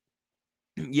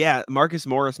 Yeah, Marcus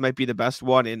Morris might be the best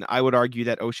one, and I would argue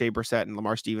that O'Shea Brissett and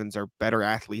Lamar Stevens are better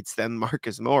athletes than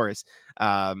Marcus Morris.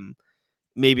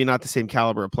 Maybe not the same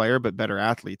caliber of player, but better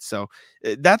athletes. So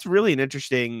that's really an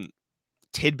interesting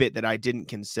tidbit that I didn't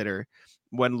consider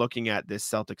when looking at this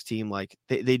Celtics team. Like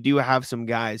they do have some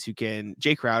guys who can,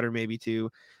 Jay Crowder maybe too,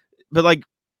 but like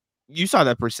you saw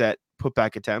that Brissett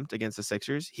putback attempt against the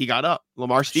Sixers. He got up.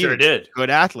 Lamar Stevens, sure did. Good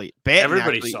athlete. Banton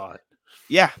Everybody saw it.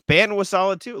 Yeah, Banton was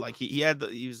solid too. Like he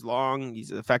was long,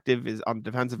 he's effective, is on the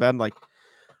defensive end. Like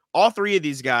all three of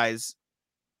these guys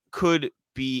could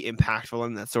be impactful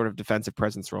in that sort of defensive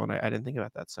presence role, and I didn't think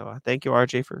about that. So thank you,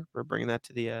 RJ, for bringing that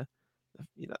to the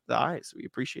eyes. We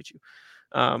appreciate you.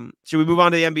 Should we move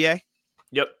on to the NBA?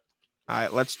 Yep. All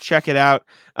right, let's check it out.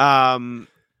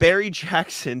 Barry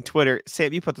Jackson, Twitter.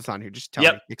 Sam, you put this on here. Just tell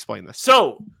me, explain this.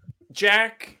 So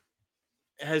Jack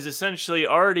has essentially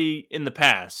already in the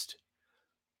past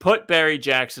put Barry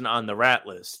Jackson on the rat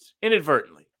list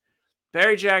inadvertently.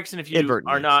 Barry Jackson, if you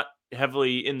are not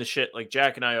heavily in the shit like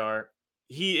Jack and I are,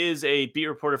 he is a beat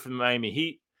reporter for the Miami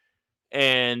Heat.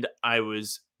 And I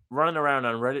was running around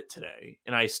on Reddit today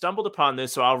and I stumbled upon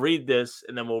this. So I'll read this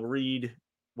and then we'll read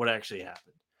what actually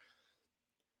happened.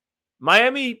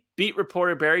 Miami beat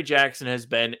reporter Barry Jackson has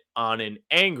been on an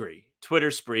angry Twitter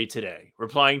spree today,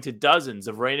 replying to dozens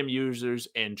of random users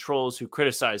and trolls who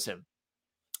criticize him.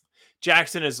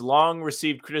 Jackson has long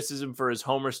received criticism for his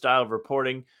Homer style of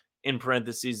reporting. In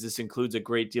parentheses, this includes a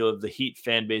great deal of the Heat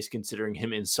fan base considering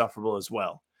him insufferable as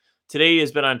well. Today, he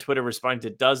has been on Twitter responding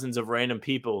to dozens of random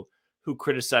people who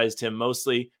criticized him,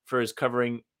 mostly for his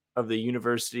covering of the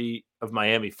University of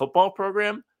Miami football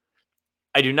program.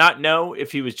 I do not know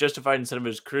if he was justified in some of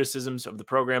his criticisms of the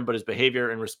program, but his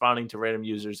behavior in responding to random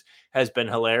users has been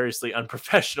hilariously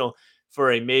unprofessional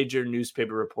for a major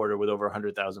newspaper reporter with over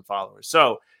 100,000 followers.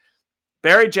 So,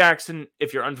 Barry Jackson,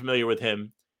 if you're unfamiliar with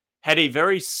him, had a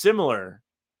very similar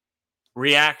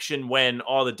reaction when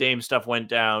all the Dame stuff went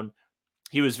down.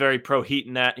 He was very pro Heat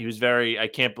in that. He was very, I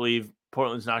can't believe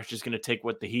Portland's not just going to take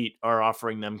what the Heat are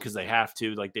offering them because they have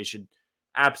to. Like, they should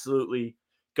absolutely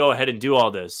go ahead and do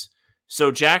all this.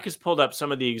 So Jack has pulled up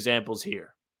some of the examples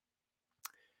here.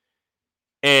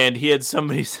 And he had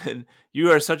somebody said,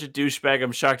 "You are such a douchebag.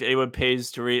 I'm shocked anyone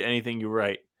pays to read anything you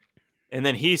write." And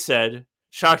then he said,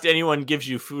 "Shocked anyone gives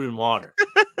you food and water."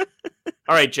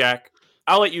 All right, Jack,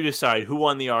 I'll let you decide who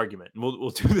won the argument. We'll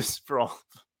do this for all.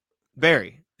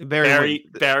 Barry wins. Barry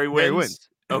wins. Barry wins.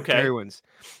 Okay. Barry wins.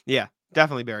 Yeah,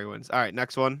 definitely Barry wins. All right,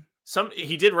 next one.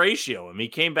 He did ratio him. He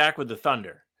came back with the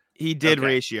Thunder. He did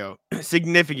ratio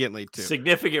significantly too.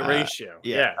 Significant ratio.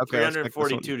 Yeah. Okay,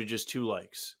 342 to just 2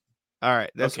 likes. All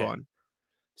right, this one.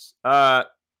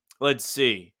 Let's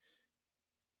see.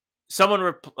 Someone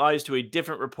replies to a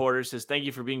different reporter, says, "Thank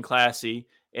you for being classy.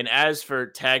 And as for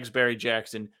tags Barry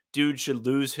Jackson, dude should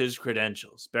lose his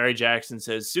credentials." Barry Jackson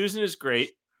says, "Susan is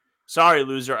great. Sorry,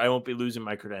 loser. I won't be losing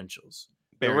my credentials."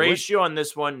 The ratio on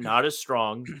this one, not as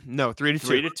strong. No, 3 to 2.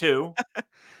 3 to 2.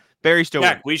 Barry still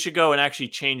wins. We should go and actually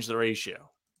change the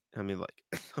ratio. I mean, like,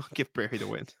 I'll give Barry the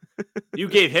win. You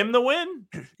gave him the win?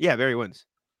 Yeah, Barry wins.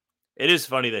 It is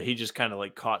funny that he just kind of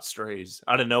like caught strays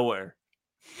out of nowhere.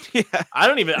 Yeah. I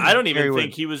don't even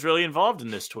think he was really involved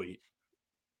in this tweet.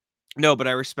 No, but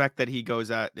I respect that he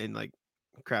goes out and like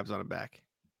crabs on him back.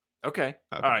 Okay.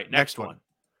 All right. Next one.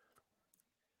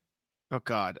 Oh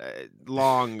God,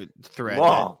 long thread.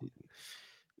 Long.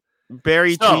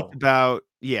 Barry tweets about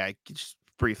just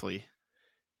briefly.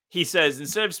 He says,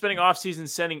 instead of spending offseason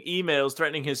sending emails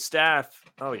threatening his staff.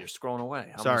 Oh, you're scrolling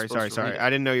away. Sorry. I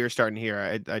didn't know you were starting here.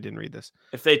 I didn't read this.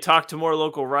 If they talked to more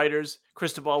local writers,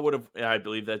 Cristobal would have, I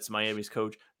believe that's Miami's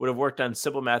coach, would have worked on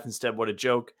simple math instead. What a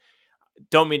joke.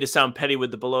 Don't mean to sound petty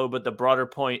with the below, but the broader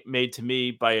point made to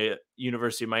me by a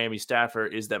University of Miami staffer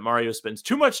is that Mario spends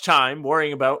too much time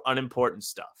worrying about unimportant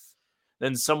stuff.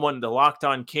 Then someone, the Locked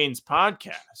On Canes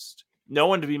podcast, no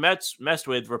one to be messed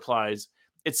with, replies,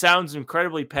 "It sounds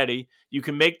incredibly petty. You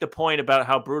can make the point about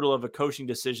how brutal of a coaching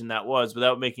decision that was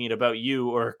without making it about you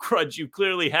or a grudge you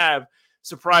clearly have."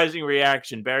 Surprising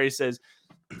reaction. Barry says,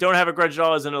 "Don't have a grudge at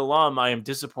all as an alum. I am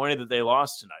disappointed that they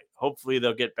lost tonight. Hopefully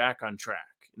they'll get back on track."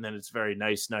 And then it's very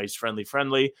nice,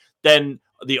 friendly. Then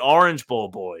the Orange Bowl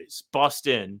boys bust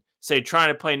in, say, "Trying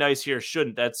to play nice here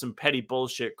shouldn't. That's some petty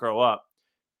bullshit. Grow up."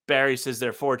 Barry says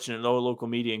they're fortunate no local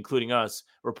media, including us,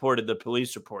 reported the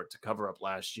police report to cover up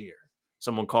last year.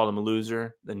 Someone called him a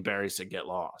loser. Then Barry said, "Get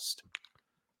lost."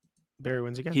 Barry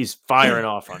wins again. He's firing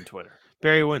off on Twitter.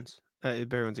 Barry wins.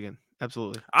 Barry wins again.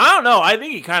 Absolutely. I don't know. I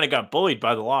think he kind of got bullied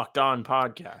by the Locked On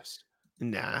podcast.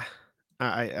 Nah.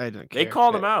 I don't care. They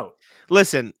called him out.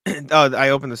 Listen, I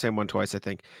opened the same one twice, I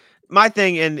think. My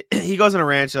thing, and he goes on a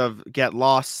rant of get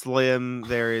lost, Slim.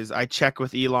 I check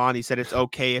with Elon. He said it's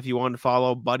okay if you want to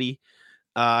follow Buddy.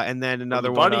 And then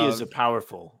another one. Buddy is a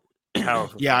powerful.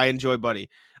 Yeah, I enjoy Buddy.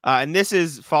 And this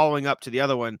is following up to the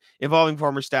other one, involving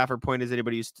former staff or point is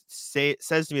anybody who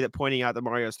says to me that pointing out that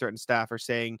Mario's threatened staff or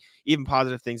saying even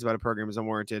positive things about a program is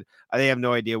unwarranted. They have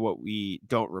no idea what we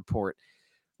don't report.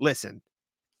 Listen,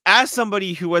 as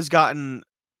somebody who has gotten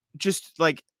just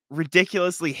like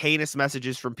ridiculously heinous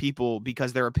messages from people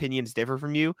because their opinions differ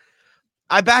from you,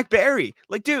 I back Barry.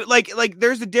 Like, dude, like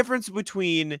there's a difference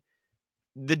between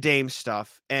the Dame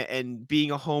stuff and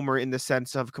being a homer in the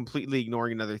sense of completely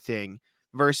ignoring another thing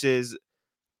versus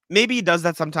maybe he does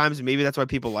that sometimes. And maybe that's why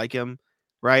people like him,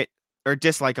 right? Or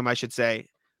dislike him, I should say.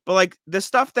 But like the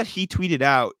stuff that he tweeted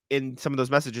out in some of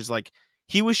those messages, like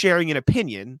he was sharing an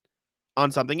opinion on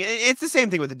something. It's the same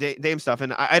thing with the Dame stuff.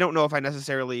 And I don't know if I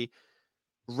necessarily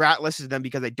rat listed them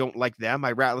because I don't like them.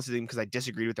 I rat listed them because I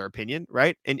disagreed with their opinion,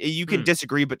 right? And you can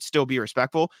disagree, but still be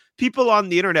respectful. People on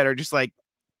the internet are just like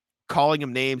calling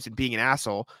him names and being an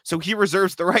asshole. So he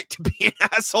reserves the right to be an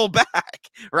asshole back,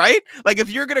 right? Like if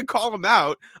you're going to call him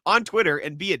out on Twitter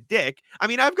and be a dick, I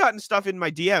mean, I've gotten stuff in my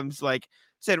DMs, like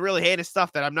said really heinous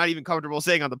stuff that I'm not even comfortable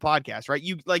saying on the podcast, right?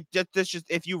 You like just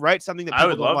if you write something that people I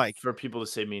would don't love like for people to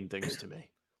say mean things to me.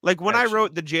 Like when I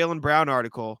wrote the Jaylen Brown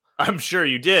article, I'm sure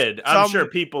you did. I'm sure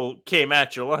people came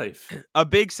at your life. A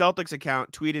big Celtics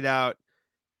account tweeted out,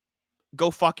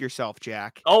 "Go fuck yourself,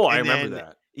 Jack." Oh, I remember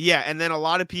that. Yeah, and then a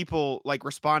lot of people like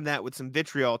respond that with some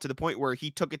vitriol to the point where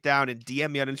he took it down and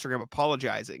DM'd me on Instagram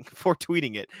apologizing for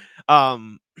tweeting it.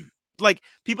 Like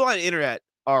people on the internet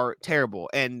are terrible,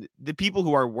 and the people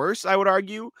who are worse, I would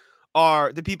argue,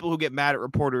 are the people who get mad at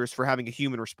reporters for having a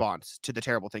human response to the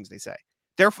terrible things they say.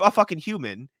 They're a fucking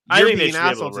human. You're being an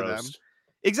asshole to them.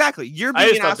 Exactly. You're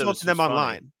being an asshole to them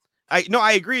online.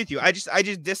 I agree with you. I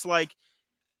just dislike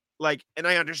like, and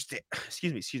I understand,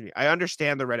 excuse me. I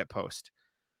understand the Reddit post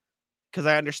because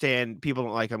I understand people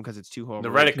don't like him because it's too home. The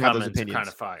Reddit comments are kind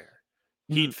of fire.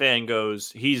 Heat Mm. fan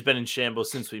goes, he's been in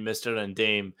shambles since we missed it on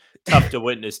Dame. Tough to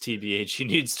witness, TBH. He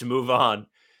needs to move on.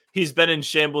 He's been in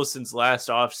shambles since last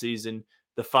offseason.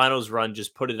 The finals run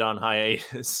just put it on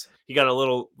hiatus. He got a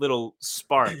little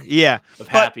spark of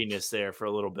happiness there for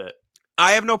a little bit.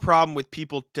 I have no problem with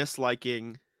people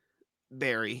disliking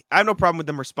Barry. I have no problem with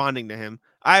them responding to him.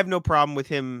 I have no problem with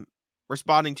him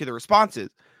responding to the responses.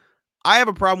 I have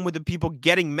a problem with the people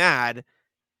getting mad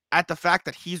at the fact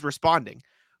that he's responding.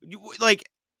 Like,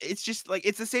 it's just like,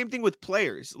 it's the same thing with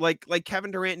players. Like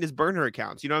Kevin Durant and his burner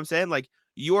accounts. You know what I'm saying? Like,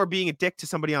 you are being a dick to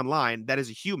somebody online that is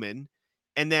a human.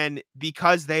 And then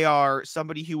because they are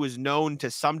somebody who is known to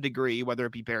some degree, whether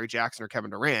it be Barry Jackson or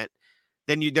Kevin Durant,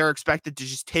 then they're expected to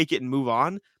just take it and move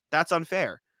on. That's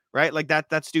unfair, right? Like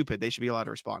that's stupid. They should be allowed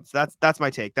to respond. So that's my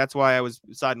take. That's why I was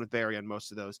siding with Barry on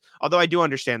most of those. Although I do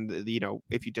understand the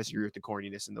if you disagree with the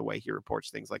corniness and the way he reports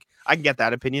things, like I can get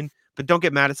that opinion, but don't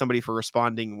get mad at somebody for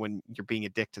responding when you're being a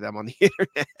dick to them on the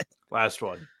internet. Last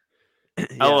one. Yeah.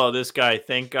 Hello, this guy.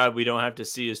 Thank God we don't have to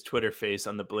see his Twitter face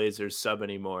on the Blazers sub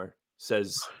anymore.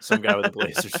 Says some guy with a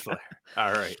Blazers flare.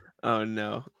 All right. Oh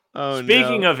no. Oh,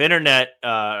 Speaking of internet,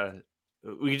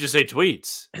 we could just say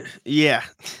tweets. Yeah.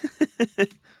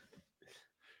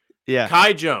 Yeah.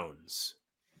 Kai Jones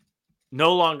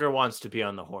no longer wants to be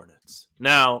on the Hornets.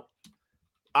 Now,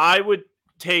 I would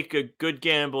take a good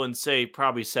gamble and say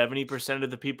probably 70%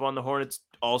 of the people on the Hornets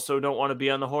also don't want to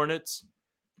be on the Hornets.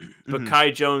 But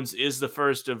Kai Jones is the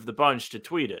first of the bunch to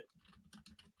tweet it.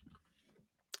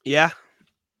 Yeah.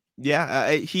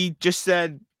 Yeah. He just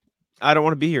said, I don't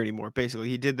want to be here anymore. Basically,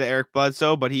 he did the Eric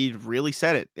Bledsoe, but he really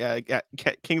said it.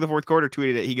 King of the Fourth Quarter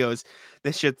tweeted it. He goes,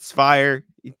 "This shit's fire."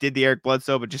 He did the Eric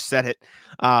Bledsoe, but just said it.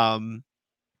 Kai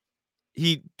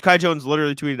Jones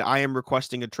literally tweeted, "I am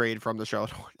requesting a trade from the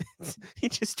Charlotte Hornets." He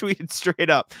just tweeted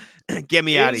straight up, "Get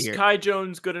me out of here." Is Kai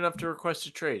Jones good enough to request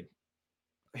a trade?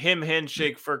 Him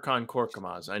handshake Furkan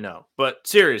Korkmaz, I know, but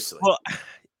seriously. Well,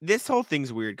 this whole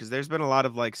thing's weird because there's been a lot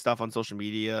of like stuff on social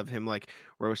media of him like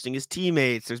roasting his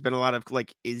teammates. There's been a lot of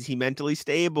like, is he mentally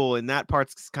stable? And that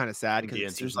part's kind of sad because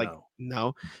it seems like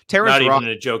no. Terrence not Ross, even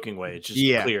in a joking way. It's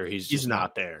just clear he's just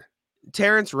not there.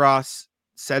 Terrence Ross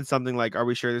said something like, "Are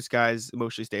we sure this guy's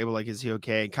emotionally stable? Like, is he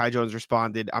okay?" And Kai Jones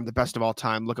responded, "I'm the best of all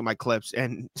time. Look at my clips."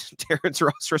 And Terrence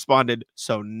Ross responded,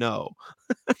 "So no."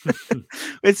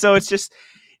 And so it's just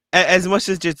as much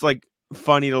as just like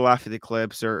funny to laugh at the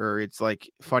clips or it's like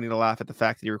funny to laugh at the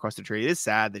fact that he requested a trade. It is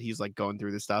sad that he's like going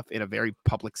through this stuff in a very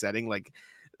public setting. Like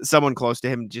someone close to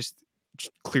him just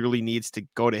clearly needs to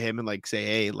go to him and like say,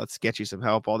 "Hey, let's get you some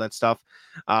help," all that stuff.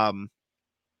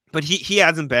 But he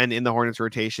hasn't been in the Hornets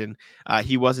rotation.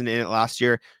 He wasn't in it last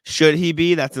year. Should he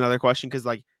be? That's another question. Cause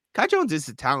like Kai Jones is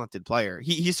a talented player.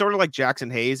 He's sort of like Jackson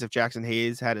Hayes. If Jackson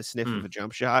Hayes had a sniff of a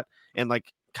jump shot, and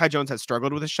like Kai Jones has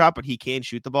struggled with his shot, but he can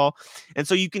shoot the ball. And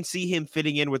so you can see him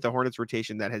fitting in with the Hornets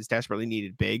rotation that has desperately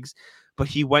needed bigs. But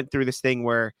he went through this thing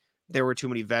where there were too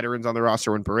many veterans on the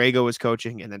roster when Borrego was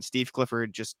coaching. And then Steve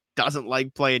Clifford just doesn't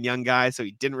like playing young guys. So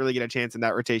he didn't really get a chance in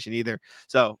that rotation either.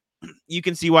 So you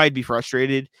can see why he'd be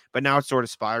frustrated, but now it's sort of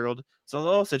spiraled. So the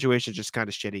whole situation is just kind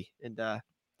of shitty. And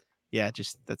yeah,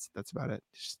 just that's about it.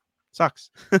 Just sucks.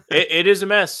 It is a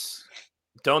mess.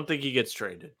 Don't think he gets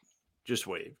traded. Just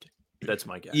waived. That's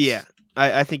my guess. Yeah,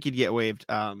 I think he'd get waived.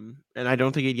 And I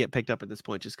don't think he'd get picked up at this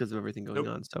point just because of everything going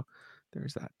on. So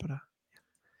there's that.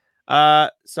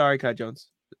 But sorry, Kai Jones.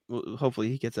 Hopefully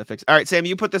he gets that fixed. All right, Sam,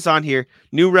 you put this on here.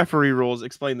 New referee rules.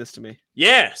 Explain this to me.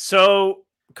 Yeah, so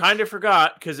kind of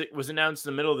forgot because it was announced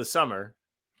in the middle of the summer.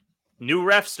 New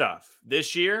ref stuff.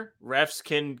 This year, refs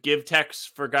can give techs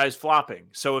for guys flopping.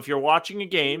 So if you're watching a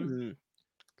game,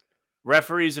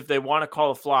 referees, if they want to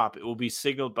call a flop, it will be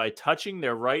signaled by touching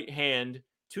their right hand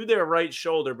to their right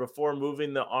shoulder before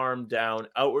moving the arm down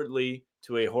outwardly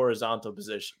to a horizontal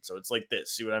position. So it's like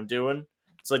this. See what I'm doing?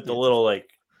 It's like the little like,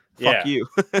 fuck you.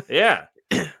 Yeah.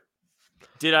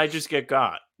 Did I just get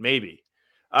got? Maybe.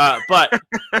 But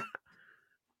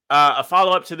a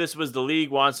follow-up to this was the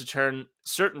league wants to turn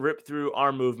certain rip-through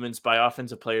arm movements by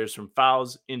offensive players from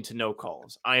fouls into no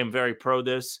calls. I am very pro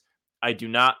this. I do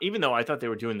not, even though I thought they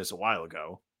were doing this a while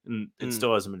ago, and it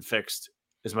still hasn't been fixed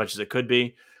as much as it could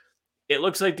be. It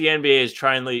looks like the NBA is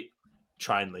finally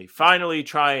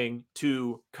trying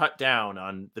to cut down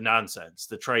on the nonsense,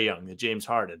 the Trae Young, the James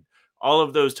Harden, all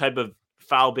of those type of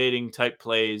foul baiting type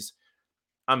plays.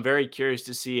 I'm very curious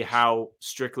to see how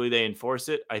strictly they enforce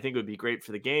it. I think it would be great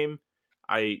for the game.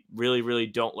 I really, really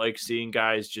don't like seeing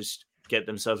guys just get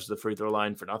themselves to the free throw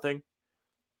line for nothing.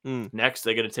 Next,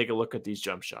 they got to take a look at these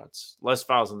jump shots. Less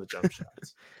fouls on the jump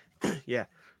shots. Yeah.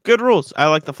 Good rules. I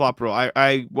like the flop rule.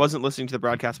 I wasn't listening to the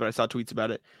broadcast, but I saw tweets about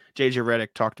it. JJ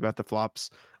Redick talked about the flops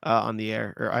on the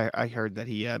air, or I heard that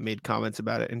he made comments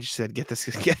about it and just said, get this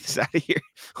out of here.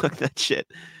 Look at that shit.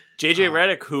 JJ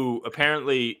Redick, who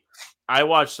apparently I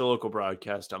watched the local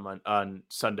broadcast on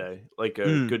Sunday, like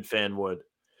a good fan would.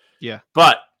 Yeah.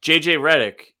 But JJ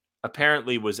Redick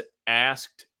apparently was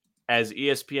asked, as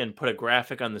ESPN put a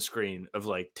graphic on the screen of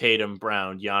like Tatum,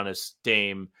 Brown, Giannis,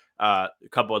 Dame, a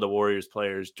couple of the Warriors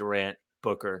players, Durant,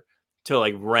 Booker, to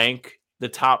like rank the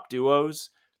top duos.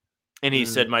 And he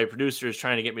said, my producer is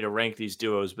trying to get me to rank these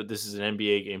duos, but this is an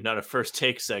NBA game, not a first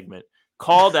take segment.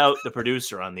 Called out the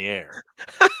producer on the air.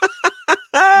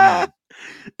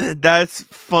 That's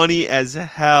funny as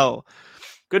hell.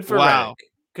 Good for Redick.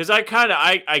 Because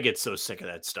I get so sick of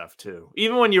that stuff too.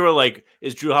 Even when you were like,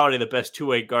 is Drew Holiday the best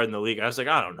two-way guard in the league? I was like,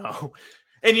 I don't know.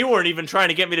 And you weren't even trying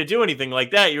to get me to do anything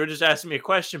like that. You were just asking me a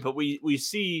question. But we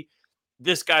see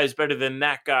this guy's better than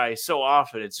that guy so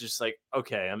often. It's just like,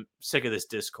 okay, I'm sick of this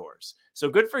discourse. So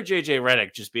good for JJ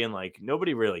Redick just being like,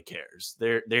 nobody really cares.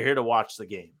 They're here to watch the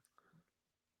game.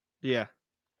 Yeah.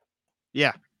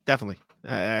 Yeah, definitely.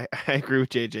 I agree with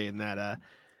JJ in that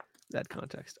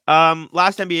context.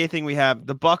 Last NBA thing we have,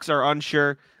 the Bucks are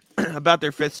unsure about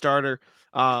their fifth starter.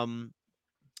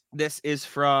 This is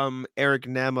from Eric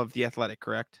Nem of The Athletic,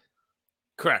 correct?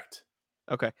 Correct.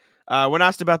 Okay. When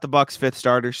asked about the Bucks' fifth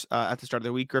starters at the start of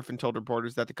the week, Griffin told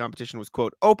reporters that the competition was,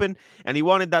 quote, open, and he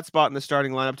wanted that spot in the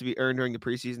starting lineup to be earned during the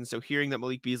preseason. So hearing that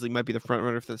Malik Beasley might be the front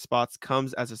runner for the spots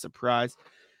comes as a surprise.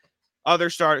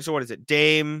 Other starters, so what is it?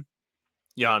 Dame,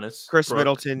 Giannis, Chris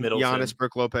Middleton, Giannis,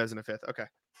 Brook Lopez, and a fifth. Okay.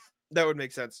 That would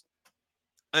make sense.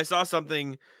 I saw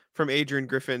something from Adrian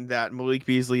Griffin that Malik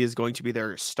Beasley is going to be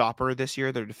their stopper this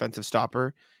year, their defensive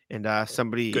stopper. And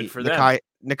somebody, good for them.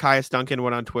 Nekias Duncan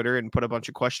went on Twitter and put a bunch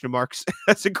of question marks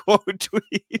as a quote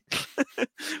tweet,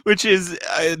 which is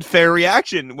a fair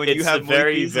reaction when you have a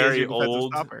very, very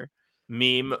old stopper.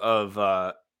 Meme of,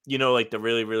 like the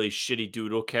really, really shitty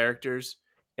doodle characters.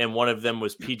 And one of them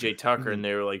was PJ Tucker, and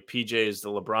they were like, PJ is the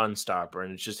LeBron stopper.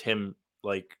 And it's just him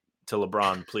like, to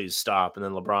LeBron, please stop. And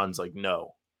then LeBron's like,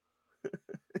 no.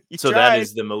 So that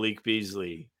is the Malik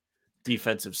Beasley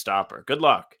defensive stopper. Good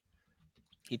luck.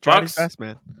 He tried Bucks, his best,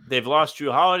 man. They've lost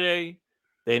Drew Holiday.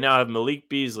 They now have Malik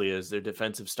Beasley as their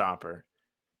defensive stopper.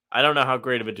 I don't know how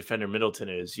great of a defender Middleton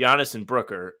is. Giannis and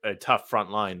Brook are a tough front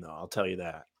line, though. I'll tell you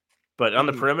that. But on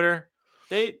the perimeter,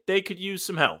 they could use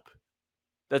some help.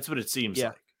 That's what it seems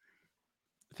like.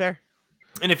 Fair.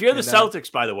 And if you're the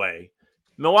Celtics, by the way,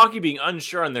 Milwaukee being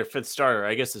unsure on their fifth starter,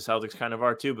 I guess the Celtics kind of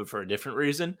are too, but for a different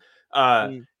reason,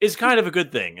 is kind of a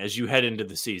good thing as you head into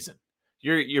the season.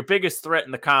 Your biggest threat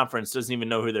in the conference doesn't even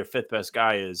know who their fifth best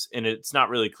guy is, and it's not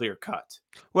really clear cut.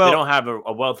 Well, they don't have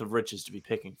a wealth of riches to be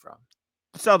picking from.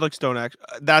 The Celtics don't actually.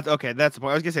 That's okay. That's the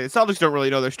point. I was gonna say the Celtics don't really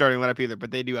know their starting lineup either,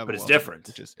 but they do have. But it's different.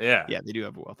 Yeah, they do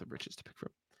have a wealth of riches to pick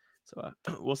from. So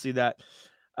we'll see that.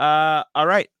 All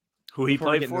right. Who he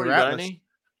played for? You got any?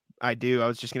 I do. I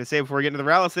was just gonna say before we get into the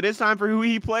round list, it is time for who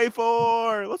he play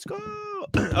for. Let's go.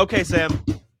 Okay, Sam.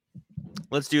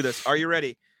 Let's do this. Are you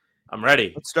ready? I'm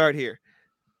ready. Let's start here.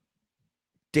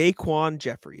 Daquan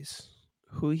Jeffries.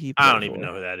 Who he play I don't even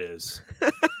know who that is.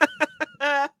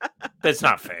 That's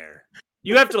not fair.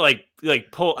 You have to like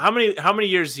pull how many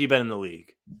years has he been in the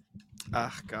league?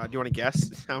 Oh God, do you want to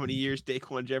guess how many years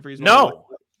Daquan Jeffries? No.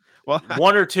 Well,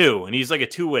 1 or 2, and he's like a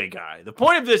two-way guy. The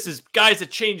point of this is guys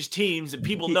that change teams, and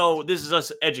people know this is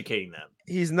us educating them.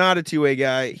 He's not a two-way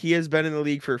guy. He has been in the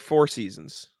league for 4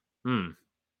 seasons.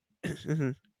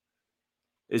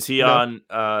 Is he on,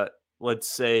 let's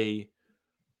say,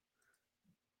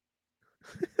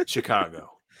 Chicago?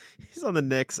 He's on the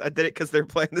Knicks. I did it because they're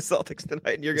playing the Celtics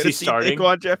tonight, and you're going to see starting?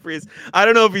 Daquan Jeffries. I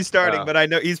don't know if he's starting, but I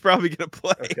know he's probably going to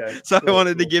play. Okay, so I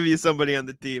wanted to give you somebody on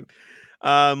the team.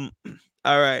 All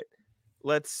right.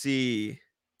 Let's see.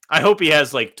 I hope he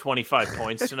has like 25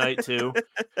 points tonight too.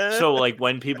 So like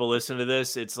when people listen to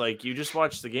this, it's like you just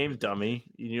watched the game, dummy.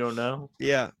 You don't know.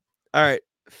 Yeah. All right.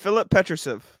 Philip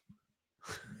Petrusov.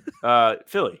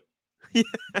 Philly. Yeah.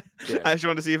 I just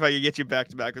wanted to see if I could get you back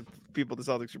to back with people the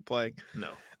Celtics are playing. No.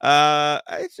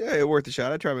 It's worth a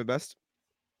shot. I try my best.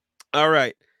 All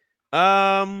right.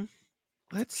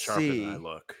 Let's Sharper see. than I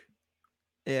look.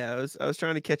 Yeah, I was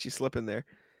trying to catch you slipping there.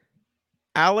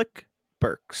 Alec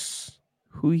Burks,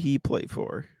 who he play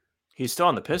for? He's still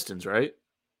on the Pistons, right?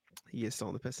 He is still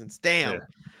on the Pistons. Damn. Yeah.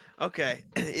 Okay.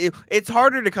 It's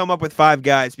harder to come up with 5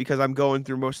 guys because I'm going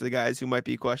through most of the guys who might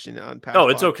be questioned on past. Oh,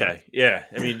 it's okay. Yeah.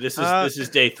 I mean, this is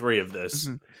day 3 of this.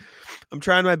 I'm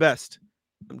trying my best.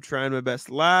 I'm trying my best.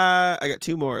 I got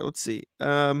two more. Let's see.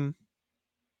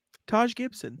 Taj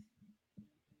Gibson.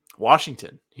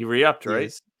 Washington. He re-upped, right?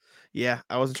 Yes. Yeah,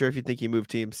 I wasn't sure if you think he moved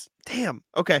teams. Damn.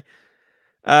 Okay.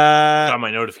 Got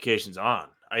my notifications on.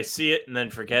 I see it and then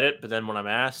forget it, but then when I'm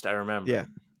asked, I remember. Yeah.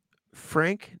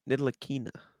 Frank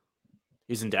Ntilikina.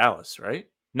 He's in Dallas, right?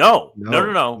 No. Not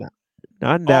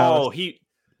in Dallas.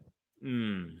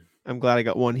 I'm glad I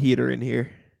got one heater in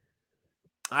here.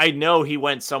 I know he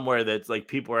went somewhere that's like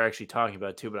people are actually talking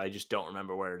about too, but I just don't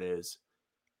remember where it is.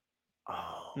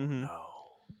 Oh, no.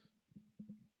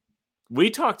 We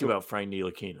talked about Frank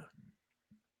Ntilikina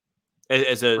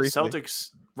as a Celtics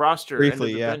roster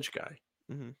briefly, bench guy.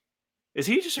 Mm-hmm. Is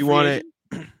he just you want it?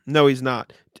 No, he's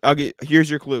not. Here's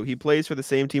your clue. He plays for the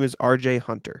same team as RJ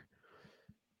Hunter.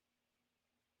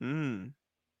 I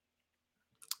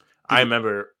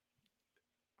remember.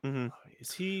 Mm-hmm.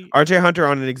 Is he RJ Hunter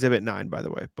on an Exhibit 9, by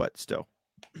the way, but still.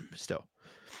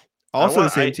 Also the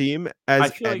same team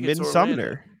as Edmund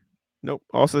Sumner. Nope.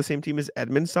 Also the same team as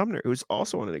Edmund Sumner, who's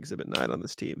also on an Exhibit 9 on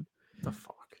this team. The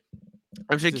fuck?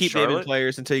 I'm just going to keep naming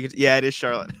players until you get... Yeah, it is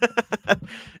Charlotte.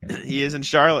 He is in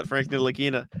Charlotte, Frank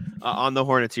Ntilikina, on the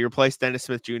Hornets. He replaced Dennis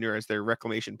Smith Jr. as their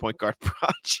reclamation point guard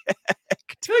project.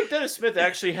 I feel like Dennis Smith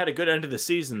actually had a good end of the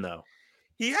season, though.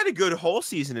 He had a good whole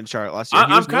season in Charlotte last year.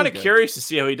 I'm kind of curious to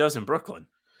see how he does in Brooklyn.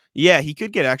 Yeah, he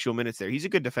could get actual minutes there. He's a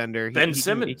good defender. Ben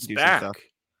Simmons is back.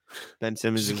 Ben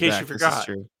Simmons in is case back. You forgot. This is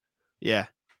true. Yeah,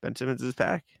 Ben Simmons is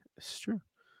back. This is true.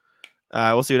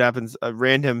 We'll see what happens.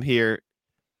 Random here.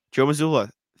 Joe Mazzulla,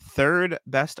 third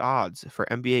best odds for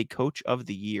NBA Coach of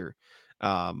the Year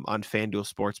on FanDuel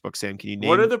Sportsbook. Sam, can you name?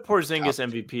 What are the Porzingis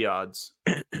MVP odds?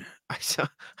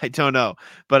 I don't know,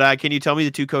 but can you tell me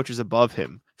the two coaches above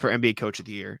him for NBA Coach of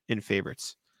the Year in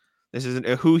favorites? This isn't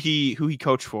who he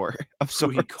coached for. Who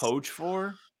he coached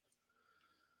for?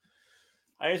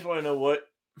 I just want to know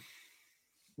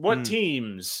what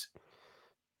teams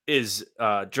is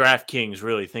DraftKings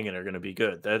really thinking are going to be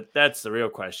good. That's the real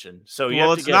question. So you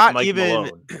have to guess Mike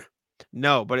Malone.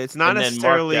 No, but it's not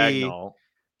necessarily. Mark Dagnall.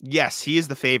 Yes, he is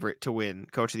the favorite to win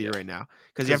Coach of the Year right now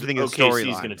because you have to think of the storyline.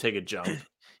 He's going to take a jump.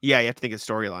 Yeah, you have to think of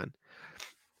storyline.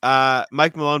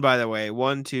 Mike Malone, by the way,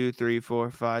 1, 2, 3, 4,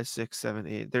 5, 6, 7,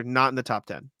 8. They're not in the top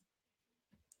 10.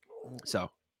 So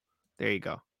there you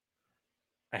go.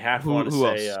 I have to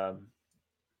say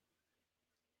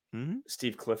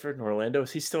Steve Clifford in Orlando.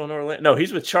 Is he still in Orlando? No,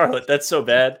 he's with Charlotte. That's so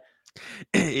bad.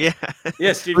 Yeah.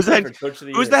 Steve Clifford, Coach of the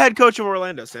Year. Who's the head coach of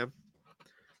Orlando, Sam?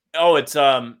 Oh, it's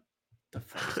the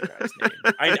fuck guy's name.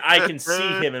 I can see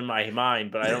him in my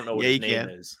mind, but I don't know what his name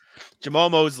is. Jamal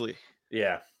Mosley.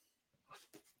 Yeah.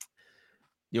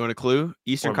 You want a clue?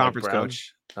 Eastern Conference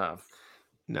coach. Oh.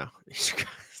 No.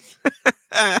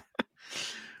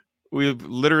 We've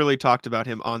literally talked about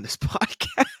him on this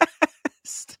podcast.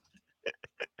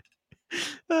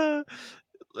 I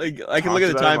can look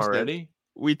at the time already.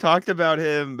 We talked about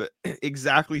him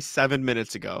exactly 7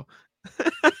 minutes ago.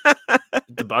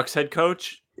 The Bucks head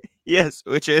coach? Yes,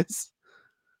 which is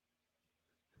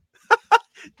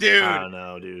dude. I don't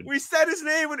know, dude. We said his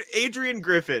name when Adrian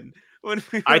Griffin.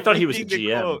 I thought he was a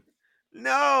GM. Quote.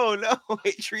 No,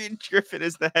 Adrian Griffin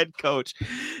is the head coach.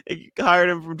 He hired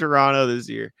him from Toronto this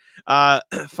year.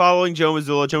 Following Joe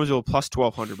Mazzulla plus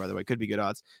 1,200, by the way, could be good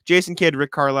odds. Jason Kidd,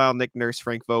 Rick Carlisle, Nick Nurse,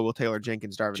 Frank Vogel, Taylor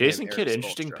Jenkins, Darvin. Jason Kidd,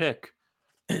 interesting pick.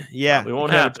 Yeah, we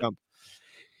won't have it.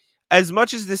 As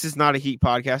much as this is not a Heat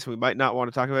podcast, we might not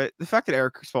want to talk about it. The fact that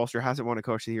Eric Spoelstra hasn't won a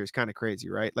Coach of the Year is kind of crazy,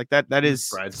 right? Like that is.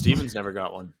 Brad Stevens never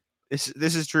got one. This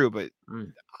is true, but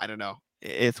I don't know.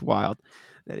 It's wild.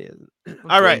 That is. Well,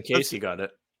 all right. Casey got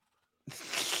it.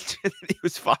 He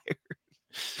was fired.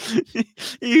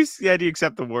 He had to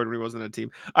accept the award when he wasn't on a team.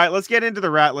 All right, let's get into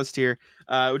the rat list here.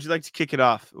 Would you like to kick it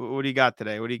off? What do you got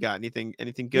today? What do you got? Anything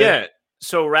good? Yeah.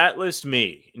 So rat list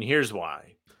me, and here's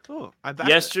why. Oh,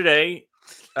 yesterday,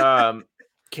 Kayla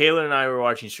and I were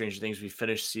watching Stranger Things. We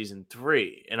finished season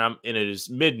 3, and it is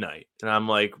midnight, and I'm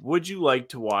like, "Would you like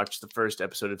to watch the first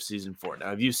episode of season 4?" Now,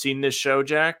 have you seen this show,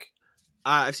 Jack?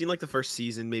 I've seen like the first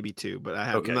season, maybe 2, but I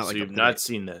haven't. Okay, so you've not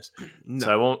seen this, no.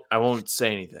 So I won't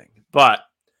say anything. But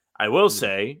I will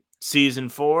say, season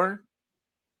 4,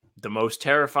 the most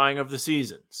terrifying of the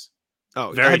seasons.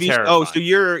 Oh, very terrifying. So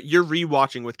you're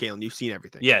rewatching with Kaylin. You've seen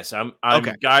everything. Yes, I'm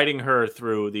guiding her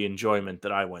through the enjoyment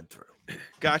that I went through.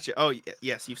 Gotcha. Oh,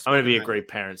 yes. I'm going to be a great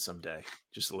parent someday,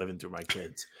 just living through my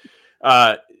kids.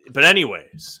 But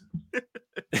anyways,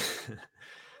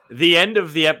 the end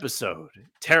of the episode,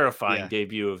 terrifying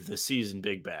debut of the season,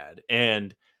 Big Bad.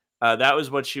 And that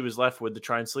was what she was left with to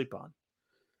try and sleep on.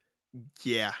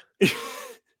 Yeah.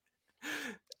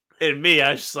 And me,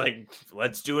 I was just like,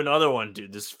 let's do another one,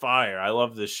 dude. This is fire. I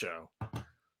love this show.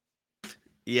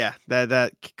 Yeah,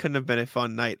 that couldn't have been a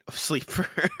fun night of sleep for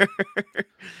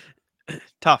her.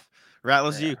 Tough.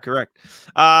 Ratless you, correct.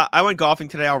 I went golfing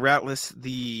today. I'll ratless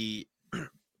the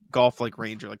golf like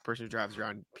ranger, like person who drives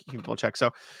around people check. So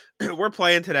we're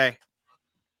playing today,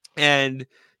 and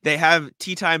they have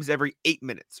tee times every 8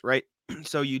 minutes, right?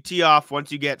 So you tee off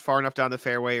once you get far enough down the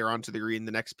fairway or onto the green,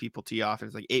 the next people tee off, and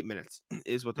it's like 8 minutes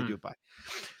is what they do it by.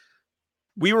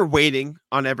 We were waiting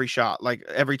on every shot, like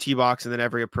every tee box and then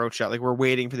every approach shot. Like we're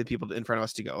waiting for the people in front of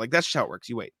us to go. Like that's just how it works.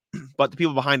 You wait. But the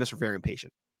people behind us are very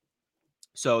impatient.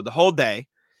 So the whole day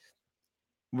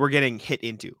we're getting hit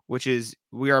into, which is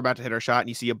we are about to hit our shot and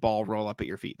you see a ball roll up at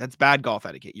your feet. That's bad golf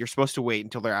etiquette. You're supposed to wait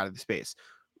until they're out of the space.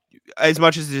 As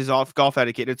much as it is off golf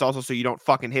etiquette, it's also so you don't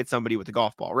fucking hit somebody with a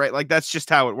golf ball, right? Like that's just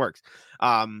how it works.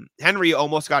 Henry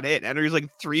almost got hit. Henry's like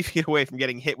 3 feet away from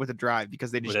getting hit with a drive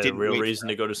because they just didn't. Real reason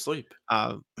to go to sleep.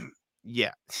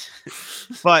 Yeah,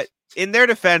 but in their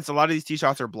defense, a lot of these tee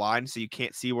shots are blind, so you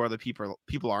can't see where the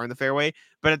people are in the fairway.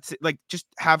 But it's like just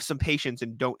have some patience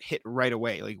and don't hit right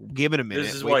away. Like give it a minute.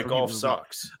 This is why golf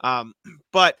sucks.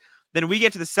 But then we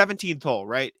get to the 17th hole,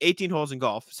 right? 18 holes in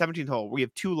golf, 17th hole. We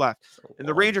have 2 left. And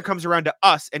the ranger comes around to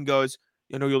us and goes,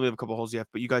 you only have a couple holes left,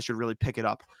 but you guys should really pick it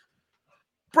up.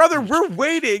 Brother, we're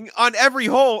waiting on every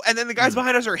hole, and then the guys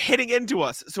behind us are hitting into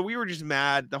us. So we were just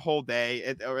mad the whole day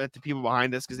at the people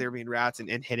behind us because they were being rats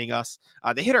and hitting us.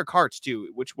 They hit our carts, too,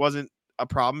 which wasn't a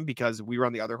problem because we were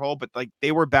on the other hole, but like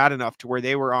they were bad enough to where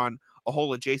they were on a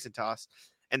hole adjacent to us,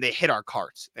 and they hit our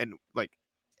carts. And like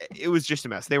it was just a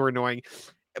mess. They were annoying.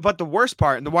 But the worst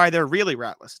part, and why they're really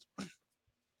ratless,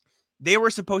 they were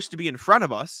supposed to be in front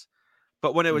of us,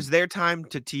 but when it was their time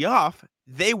to tee off,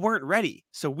 they weren't ready.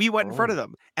 So we went in front of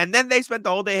them, and then they spent the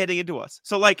whole day hitting into us.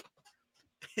 So like,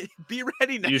 be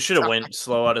ready next You should have went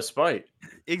slow out of spite.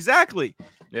 Exactly.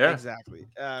 Yeah. Exactly.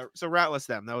 So ratless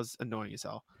them. That was annoying as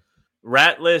hell.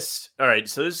 Rat list. All right.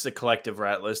 So this is a collective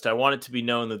rat list. I want it to be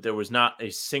known that there was not a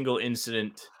single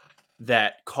incident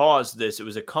that caused this. It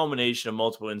was a culmination of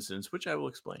multiple incidents, which I will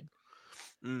explain.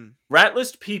 Rat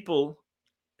list people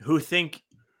who think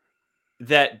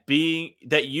that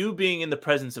you being in the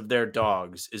presence of their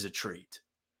dogs is a treat.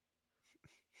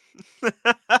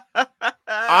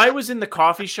 I was in the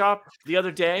coffee shop the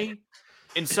other day,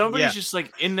 and somebody's just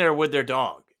like in there with their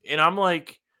dog, and I'm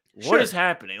like, what is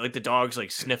happening? Like the dog's like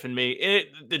sniffing me.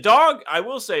 The dog, I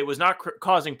will say, was not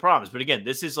causing problems, but again,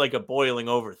 this is like a boiling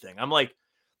over thing. I'm like,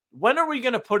 when are we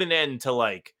going to put an end to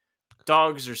like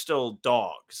dogs are still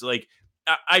dogs? Like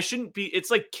I shouldn't be,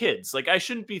 it's like kids. Like I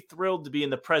shouldn't be thrilled to be in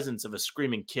the presence of a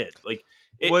screaming kid. Like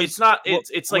it's not,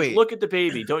 it's like, wait. Look at the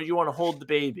baby. Don't you want to hold the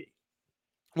baby?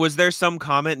 Was there some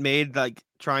comment made like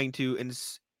trying to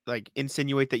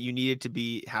insinuate that you needed to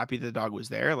be happy the dog was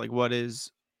there? Like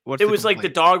it was like the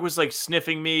dog was like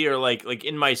sniffing me or like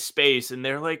in my space, and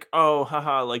they're like, oh,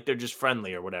 haha, like they're just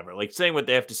friendly or whatever, like saying what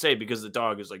they have to say because the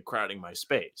dog is like crowding my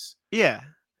space. Yeah.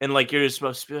 And like you're just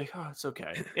supposed to be like, oh, it's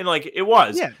okay. And like it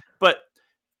was. Yeah. But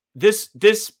this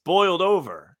boiled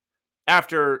over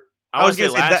after I was going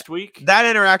to say last week. That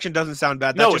interaction doesn't sound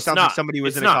bad. That just sounds like somebody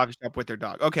was in a coffee shop with their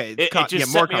dog. Okay. It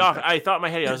just set me off. I thought in my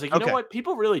head, I was like, you know what?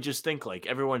 People really just think like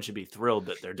everyone should be thrilled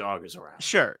that their dog is around.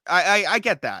 Sure. I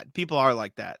get that. People are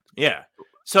like that. Yeah.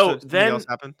 So then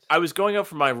I was going out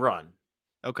for my run.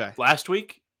 Okay. Last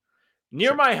week,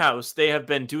 near my house, they have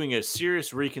been doing a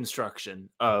serious reconstruction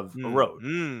of a road.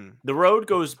 The road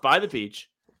goes by the beach.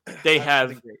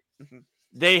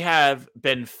 They have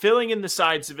been filling in the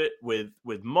sides of it with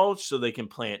mulch so they can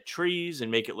plant trees and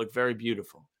make it look very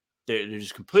beautiful. They're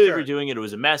just completely redoing it. It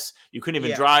was a mess. You couldn't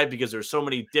even drive because there's so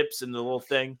many dips in the little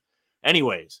thing.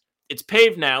 Anyways, it's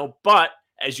paved now, but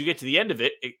as you get to the end of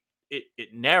it,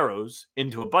 it narrows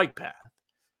into a bike path.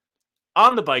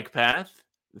 On the bike path,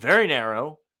 very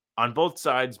narrow, on both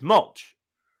sides, mulch.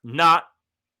 Not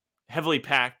heavily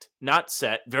packed, not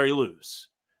set, very loose.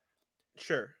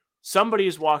 Sure. Somebody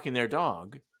is walking their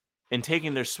dog and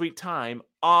taking their sweet time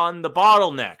on the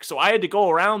bottleneck. So I had to go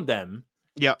around them.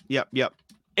 Yep.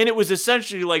 And it was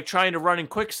essentially like trying to run in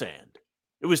quicksand.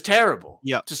 It was terrible.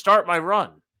 Yep. To start my run.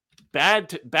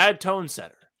 Bad tone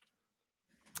setter.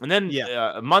 And then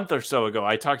a month or so ago,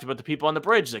 I talked about the people on the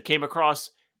bridge that came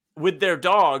across with their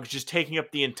dogs just taking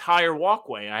up the entire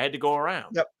walkway. I had to go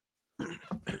around. Yep.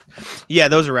 Yeah,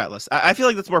 those are ratless. I feel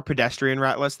like that's more pedestrian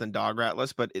ratless than dog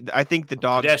ratless, but I think the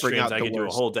dogs bring out the worst. I could do a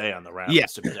whole day on the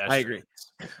ratless. Yeah, I agree.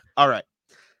 All right.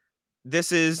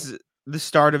 This is the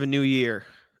start of a new year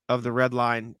of the red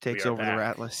line takes over the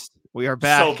ratless. We are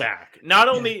back. So back. Not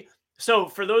only so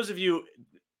for those of you,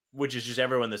 which is just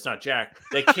everyone that's not Jack,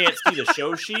 that can't see the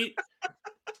show sheet.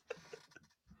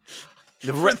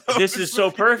 This is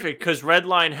so perfect because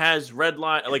Redline has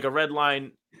like a red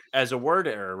line as a word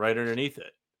error right underneath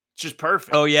it. It's just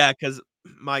perfect. Oh yeah, because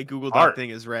my Google Doc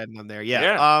thing is red on there.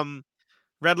 Yeah.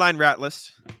 Redline rat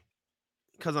list.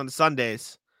 Because on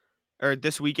Sundays or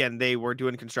this weekend they were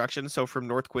doing construction. So from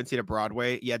North Quincy to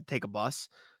Broadway, you had to take a bus.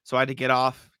 So I had to get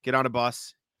on a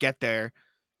bus, get there,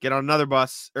 get on another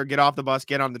bus, or get off the bus,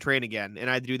 get on the train again. And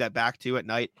I had to do that back too at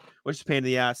night, which is a pain in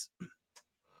the ass.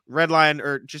 Red line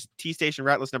or just T Station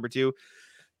rat list number 2.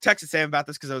 Texted Sam about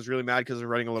this because I was really mad because I was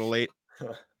running a little late.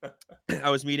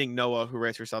 I was meeting Noah, who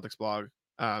writes for Celtics blog.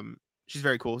 She's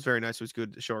very cool. It's very nice. It was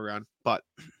good to show her around. But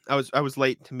I was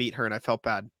late to meet her and I felt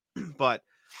bad. But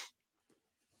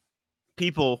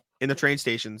people in the train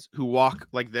stations who walk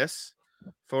like this,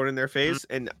 phone in their face,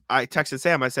 and I texted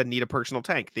Sam. I said, "Need a personal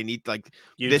tank." They need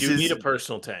need a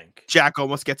personal tank. Jack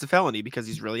almost gets a felony because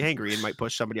he's really angry and might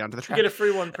push somebody onto the track. You get a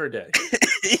free one per day.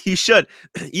 You should.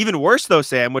 Even worse though,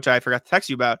 Sam, which I forgot to text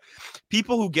you about,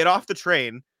 people who get off the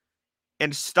train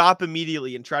and stop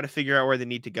immediately and try to figure out where they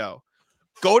need to go.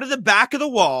 Go to the back of the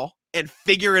wall and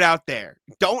figure it out there.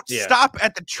 Don't stop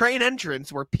at the train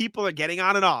entrance where people are getting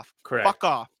on and off. Correct. Fuck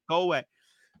off. Go away.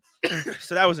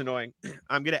 So that was annoying.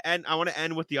 I want to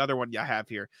end with the other one I have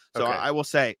here. So okay. I will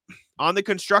say, on the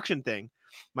construction thing,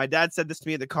 my dad said this to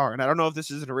me in the car, and I don't know if this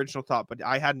is an original thought, but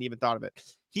I hadn't even thought of it.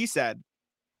 He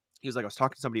was like, I was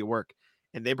talking to somebody at work,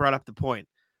 and they brought up the point.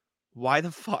 Why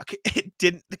the fuck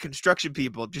didn't the construction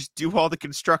people just do all the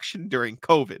construction during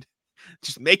COVID?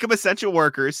 Just make them essential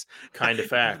workers. Kind of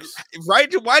facts.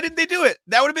 Right? Why didn't they do it?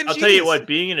 That would have been I'll genius. tell you what,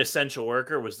 being an essential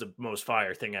worker was the most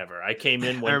fire thing ever. I came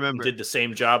in and did the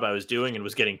same job I was doing and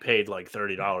was getting paid like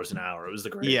 $30 an hour. It was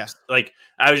the greatest. Yeah. Like,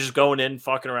 I was just going in,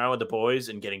 fucking around with the boys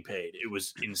and getting paid. It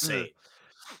was insane.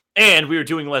 And we were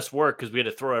doing less work because we had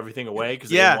to throw everything away because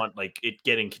they didn't want like it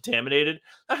getting contaminated.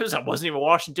 I wasn't even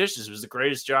washing dishes. It was the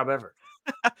greatest job ever.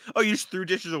 Oh, you just threw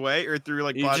dishes away or threw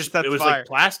like it was like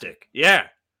plastic. Yeah.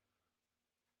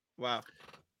 Wow.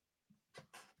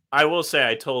 I will say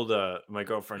I told my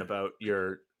girlfriend about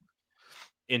your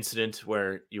incident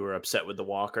where you were upset with the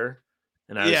walker.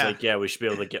 And I was like, yeah, we should be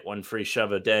able to get one free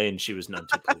shove a day. And she was none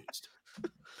too pleased.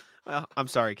 Well, I'm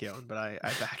sorry, Keelan, but I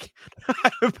back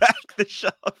the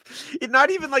shove. It's not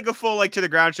even like a full like to the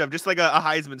ground shove, just like a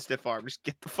Heisman stiff arm. Just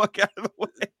get the fuck out of the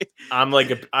way.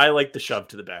 I like the shove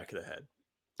to the back of the head.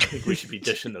 I think we should be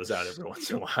dishing those out every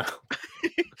once in a while.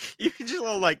 You can just a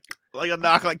little like a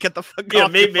knock, like get the fuck off. Yeah,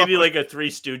 maybe like a Three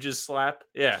Stooges slap.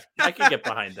 Yeah, I can get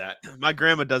behind that. My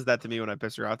grandma does that to me when I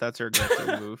piss her off. That's her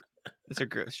go-to move. That's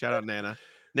her shout out Nana.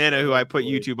 Nana, who I put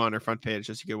YouTube on her front page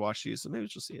just so you could watch these. So maybe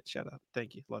she'll see it. Shout out.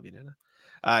 Thank you. Love you,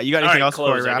 Nana. You got anything else?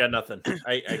 Close. I got nothing.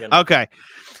 I got nothing. Okay.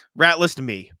 Rat list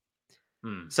me.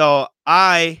 So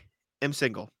I am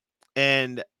single.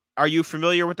 And are you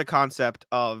familiar with the concept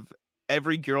of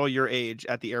every girl your age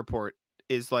at the airport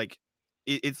is like,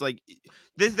 it's like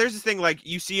there's this thing like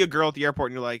you see a girl at the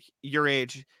airport and you're like your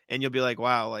age and you'll be like,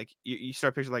 wow, like you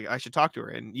start picturing like I should talk to her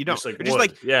and you don't. Just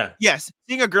like yes,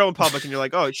 seeing a girl in public and you're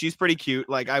like, oh, she's pretty cute.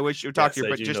 Like I wish you would talk to her,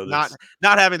 but just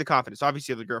not having the confidence.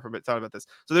 Obviously, the girlfriend thought about this.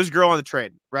 So there's a girl on the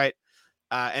train, right?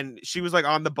 And she was like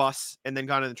on the bus and then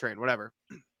got on the train, whatever.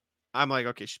 I'm like,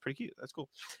 okay, she's pretty cute. That's cool.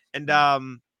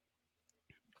 And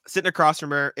sitting across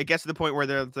from her, it gets to the point where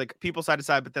there's like people side to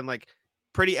side, but then like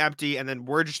pretty empty, and then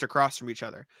we're just across from each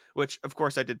other, which of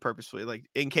course I did purposefully, like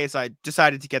in case I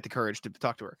decided to get the courage to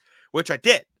talk to her, which I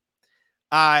did.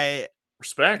 I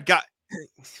got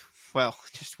well,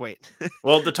 just wait.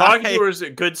 Well, the talking to her is a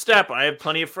good step. I have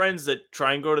plenty of friends that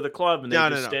try and go to the club and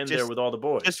they stand there with all the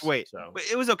boys. Just wait. So.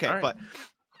 It was okay, but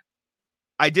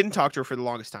I didn't talk to her for the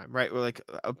longest time, right? We're like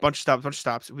a bunch of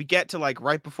stops. We get to like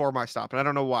right before my stop, and I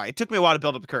don't know why. It took me a while to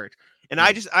build up the courage. And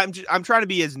I'm trying to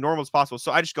be as normal as possible.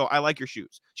 So I just go, I like your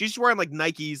shoes. She's just wearing like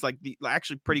Nikes, like the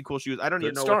actually pretty cool shoes. I don't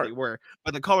even know what they were,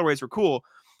 but the colorways were cool.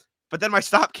 But then my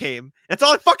stop came. That's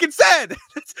all I fucking said.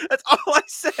 That's all I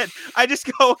said. I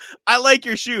just go, I like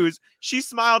your shoes. She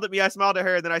smiled at me. I smiled at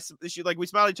her. And then we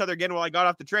smiled at each other again while I got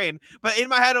off the train. But in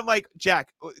my head, I'm like,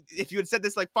 Jack, if you had said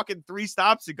this like fucking 3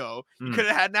 stops ago, you could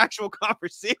have had an actual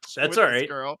conversation. That's all right.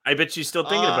 Girl. I bet she's still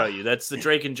thinking about you. That's the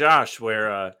Drake and Josh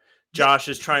where Josh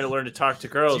is trying to learn to talk to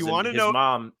girls. And his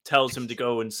mom tells him to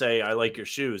go and say, I like your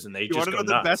shoes. And they just go nuts.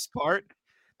 The best part?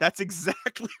 That's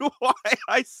exactly why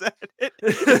I said it.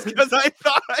 It's because I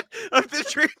thought of the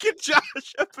Drake and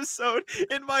Josh episode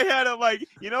in my head. I'm like,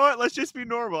 you know what? Let's just be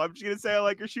normal. I'm just gonna say I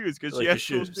like her shoes because she has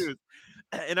cool shoes.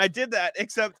 And I did that,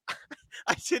 except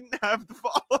I didn't have the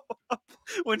follow-up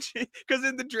because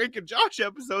in the Drake and Josh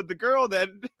episode, the girl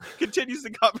then continues the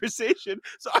conversation.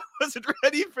 So I wasn't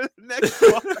ready for the next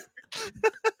part.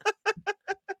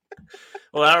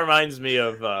 Well, that reminds me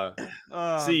of,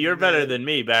 see, you're better than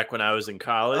me back when I was in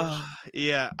college.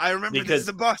 Yeah, I remember because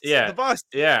the bus. Yeah, the bus.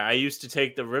 Yeah, I used to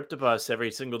take the RIPTA bus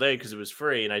every single day because it was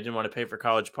free and I didn't want to pay for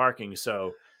college parking.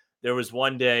 So there was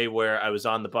one day where I was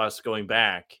on the bus going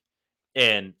back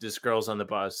and this girl's on the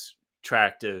bus,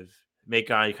 attractive,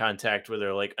 make eye contact with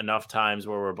her like enough times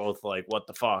where we're both like, what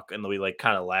the fuck? And we like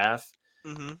kind of laugh.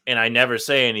 Mm-hmm. And I never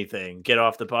say anything, get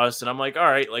off the bus. And I'm like, all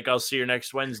right, like I'll see you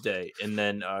next Wednesday. And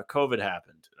then COVID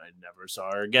happened and I never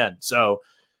saw her again. So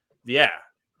yeah,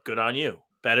 good on you.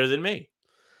 Better than me.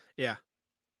 Yeah.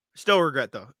 Still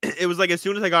regret though. It was like as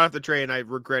soon as I got off the train, I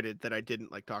regretted that I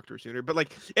didn't like talk to her sooner. But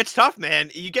like, it's tough, man.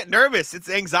 You get nervous. It's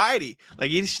anxiety. Like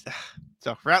you just,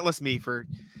 so ratless me for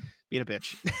being a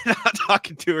bitch, not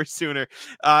talking to her sooner.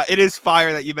 It is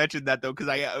fire that you mentioned that though, because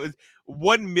I was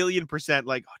 1,000,000%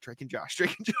 like, oh, Drake and Josh.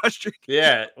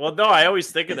 Yeah. Well, no, I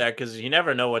always think of that because you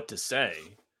never know what to say.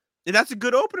 And that's a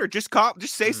good opener. Just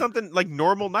say something like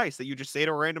normal, nice that you just say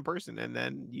to a random person, and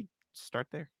then you start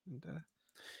there. And,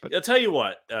 I'll tell you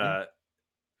what.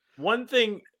 One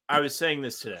thing I was saying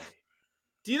this today.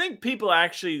 Do you think people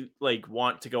actually like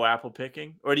want to go apple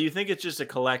picking, or do you think it's just a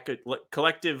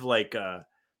collective like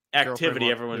activity?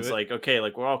 Everyone's like, okay,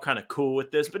 like we're all kind of cool with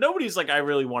this, but nobody's like, I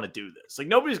really want to do this. Like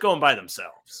nobody's going by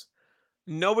themselves.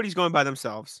 Nobody's going by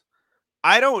themselves.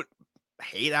 I don't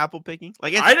hate apple picking.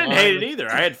 Like I didn't hate it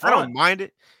either. I had fun. I don't mind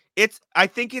it. I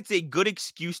think it's a good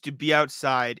excuse to be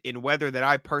outside in weather that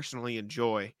I personally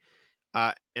enjoy.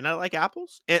 And I like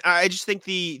apples. And I just think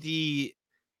the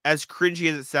as cringy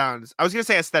as it sounds, I was gonna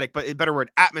say aesthetic, but a better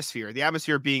word, atmosphere. The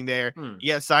atmosphere being there. You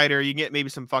get cider, you get maybe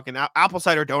some fucking apple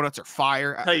cider donuts are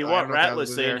fire. Tell you what,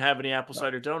 Ratless, they didn't have any apple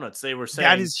cider donuts. They were saying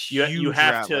that is you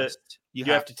have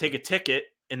to take a ticket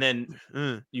and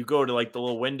then you go to like the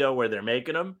little window where they're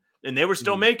making them, and they were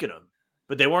still making them,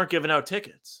 but they weren't giving out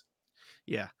tickets.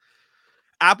 Yeah.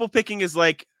 Apple picking is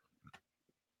like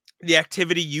the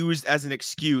activity used as an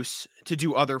excuse to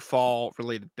do other fall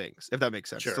related things, if that makes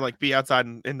sense. Sure. So like be outside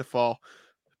in the fall,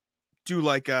 do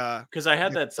like because I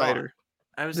had that thought.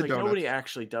 I was like, donuts. Nobody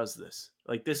actually does this.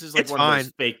 Like this is like one of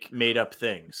those fake made up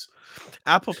things.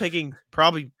 Apple picking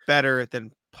probably better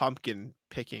than pumpkin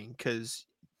picking because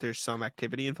there's some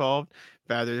activity involved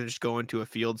rather than just going to a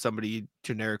field somebody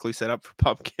generically set up for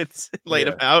pumpkins and laid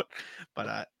them out.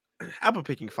 But apple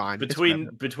picking fine.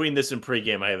 Between this and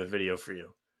pregame, I have a video for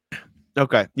you.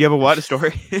 Okay. You have a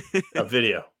story? A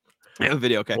video. A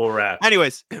video. Okay. We'll wrap.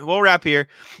 Anyways, we'll wrap here.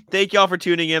 Thank y'all for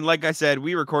tuning in. Like I said,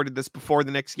 we recorded this before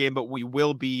the Knicks game, but we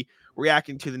will be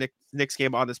reacting to the Knicks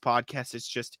game on this podcast. It's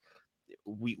just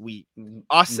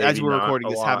us maybe as we're recording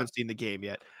this haven't seen the game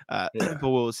yet. But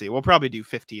we'll see. We'll probably do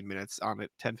 15 minutes on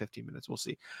it, 10-15 minutes. We'll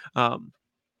see. But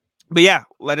yeah,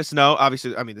 let us know.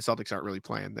 Obviously, I mean the Celtics aren't really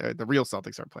playing. The real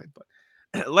Celtics aren't playing, but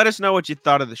let us know what you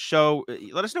thought of the show.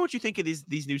 Let us know what you think of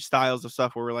these new styles of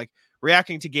stuff where we're like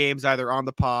reacting to games either on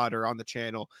the pod or on the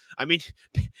channel. I mean,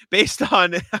 based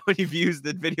on how many views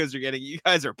the videos are getting, you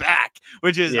guys are back,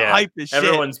 which is hype as shit.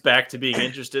 Everyone's back to being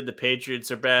interested. The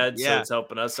Patriots are bad, so it's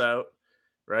helping us out,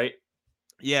 right?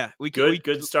 Yeah,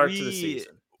 good start to the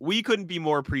season. We couldn't be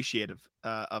more appreciative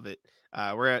of it.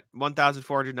 We're at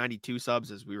 1,492 subs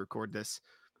as we record this.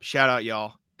 Shout out,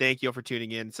 y'all. Thank you for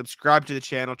tuning in. Subscribe to the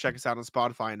channel. Check us out on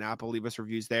Spotify and Apple. Leave us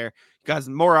reviews there. You guys,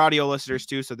 more audio listeners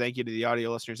too, so thank you to the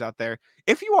audio listeners out there.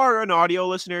 If you are an audio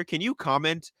listener, can you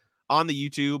comment on the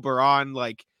YouTube or on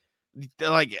like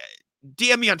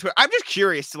DM me on Twitter? I'm just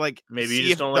curious to like maybe you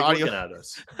just don't like looking at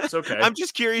us. It's okay. I'm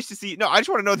just curious to see. No, I just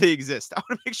want to know they exist. I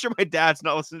want to make sure my dad's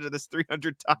not listening to this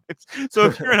 300 times. So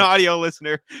if you're an audio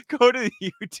listener, go to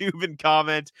the YouTube and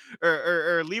comment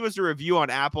or leave us a review on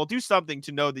Apple. Do something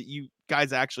to know that you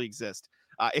guys actually exist.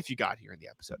 If you got here in the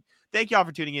episode. Thank y'all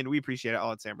for tuning in. We appreciate it. I'll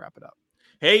let Sam wrap it up.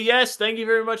 Hey, yes, thank you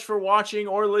very much for watching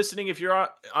or listening. If you're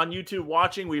on YouTube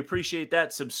watching, we appreciate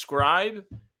that. Subscribe.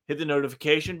 Hit the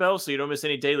notification bell so you don't miss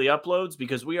any daily uploads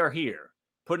because we are here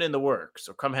putting in the work.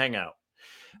 So come hang out.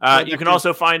 You can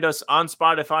also find us on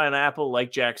Spotify and Apple.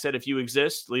 Like Jack said, if you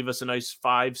exist, leave us a nice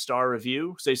 5-star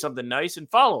review, say something nice, and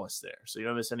follow us there so you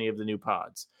don't miss any of the new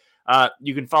pods.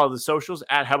 You can follow the socials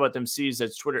at How About Them C's.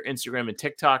 That's Twitter, Instagram, and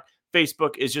TikTok.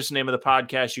 Facebook is just the name of the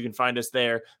podcast. You can find us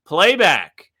there.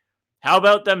 Playback. How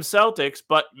About Them Celtics,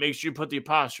 but make sure you put the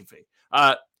apostrophe.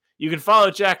 You can follow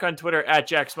Jack on Twitter at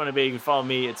JackSpunNB. You can follow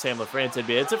me at Sam LaFrance.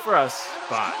 That's it for us.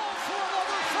 Bye.